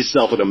look at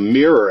yourself in a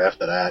mirror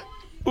after that?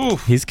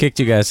 Oof. He's kicked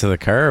you guys to the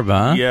curb,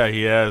 huh? Yeah,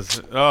 he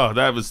has. Oh,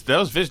 that was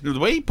vision. The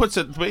way he puts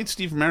it, the way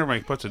Steve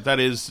Merrimack puts it, that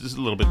is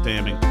a little bit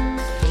damning.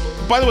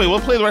 By the way, we'll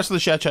play the rest of the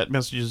chat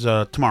messages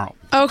tomorrow.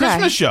 Okay.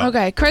 Christmas show.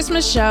 Okay,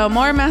 Christmas show.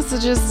 More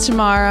messages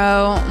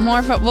tomorrow.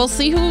 We'll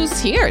see who's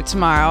here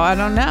tomorrow. I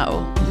don't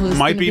know. Who's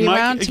Might gonna be Mike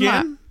around tomorrow?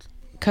 again.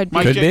 Could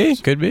Mike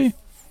Could be.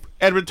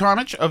 Edward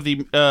Tomich of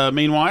the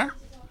Main Wire.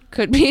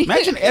 Could be.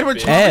 Imagine Edward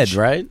Tomich. Ed,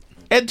 right?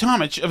 Ed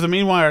Tomich of the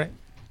Main Wire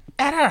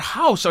at our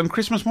house on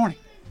Christmas morning.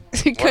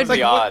 It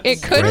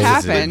could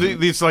happen.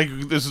 It's like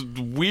this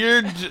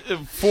weird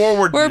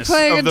forwardness. We're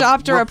playing of the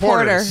Adopt a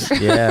Reporter.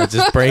 reporters. Yeah,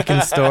 just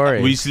breaking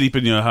story. We sleep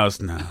in your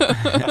house now.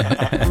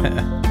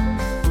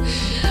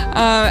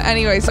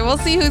 Anyway, so we'll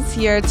see who's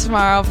here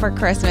tomorrow for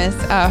Christmas.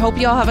 Hope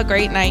you all have a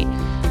great night.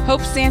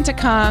 Hope Santa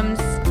comes.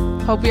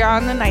 Hope you're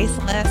on the nice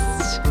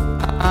list.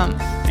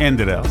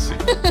 And it else.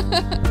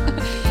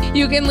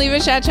 You can leave a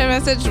chat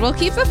message. We'll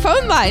keep the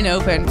phone line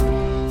open.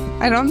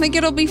 I don't think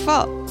it'll be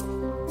full.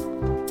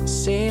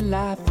 C'est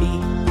la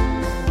vie.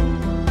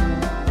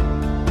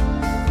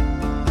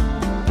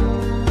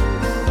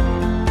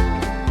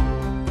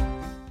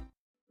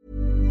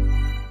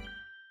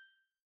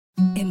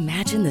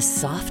 Imagine the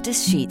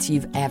softest sheets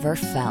you've ever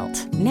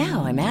felt.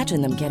 Now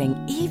imagine them getting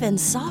even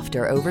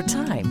softer over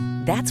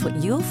time. That's what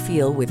you'll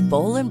feel with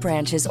Boll &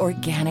 Branch's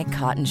organic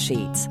cotton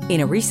sheets.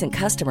 In a recent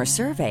customer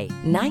survey,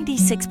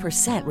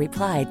 96%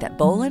 replied that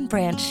Boll &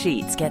 Branch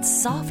sheets get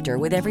softer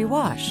with every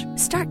wash.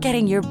 Start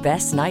getting your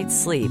best night's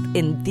sleep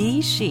in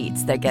these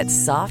sheets that get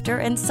softer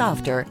and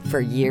softer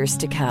for years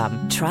to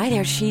come. Try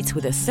their sheets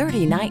with a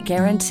 30-night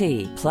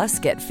guarantee. Plus,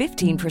 get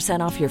 15%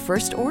 off your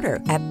first order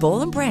at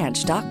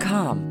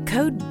bollandbranch.com.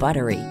 Code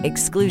BUTTERY.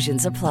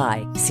 Exclusions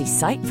apply. See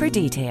site for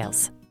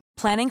details.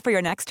 Planning for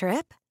your next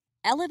trip?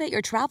 Elevate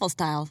your travel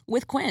style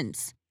with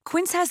Quince.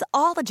 Quince has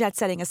all the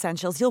jet-setting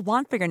essentials you'll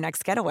want for your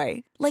next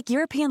getaway, like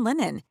European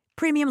linen,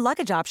 premium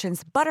luggage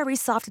options, buttery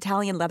soft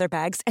Italian leather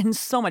bags, and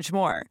so much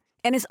more.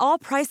 And is all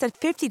priced at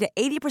 50 to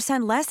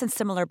 80% less than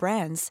similar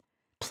brands.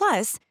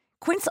 Plus,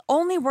 Quince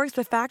only works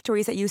with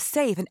factories that use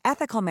safe and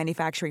ethical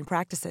manufacturing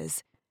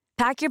practices.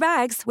 Pack your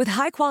bags with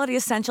high-quality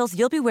essentials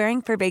you'll be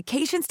wearing for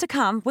vacations to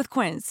come with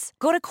Quince.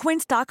 Go to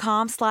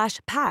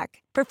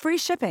quince.com/pack for free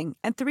shipping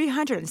and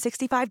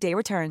 365-day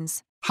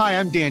returns. Hi,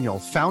 I'm Daniel,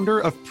 founder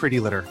of Pretty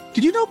Litter.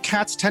 Did you know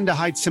cats tend to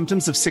hide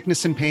symptoms of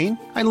sickness and pain?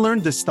 I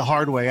learned this the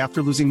hard way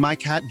after losing my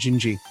cat,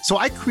 Gingy. So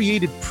I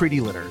created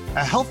Pretty Litter,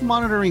 a health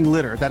monitoring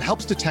litter that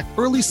helps detect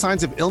early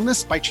signs of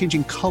illness by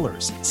changing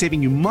colors,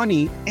 saving you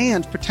money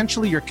and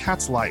potentially your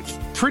cat's life.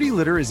 Pretty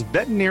Litter is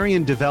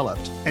veterinarian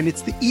developed, and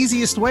it's the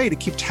easiest way to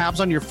keep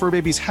tabs on your fur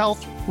baby's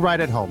health right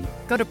at home.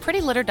 Go to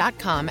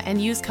prettylitter.com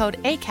and use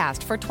code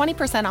ACAST for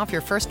 20% off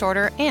your first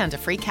order and a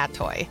free cat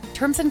toy.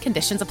 Terms and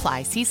conditions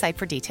apply. See site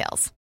for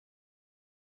details.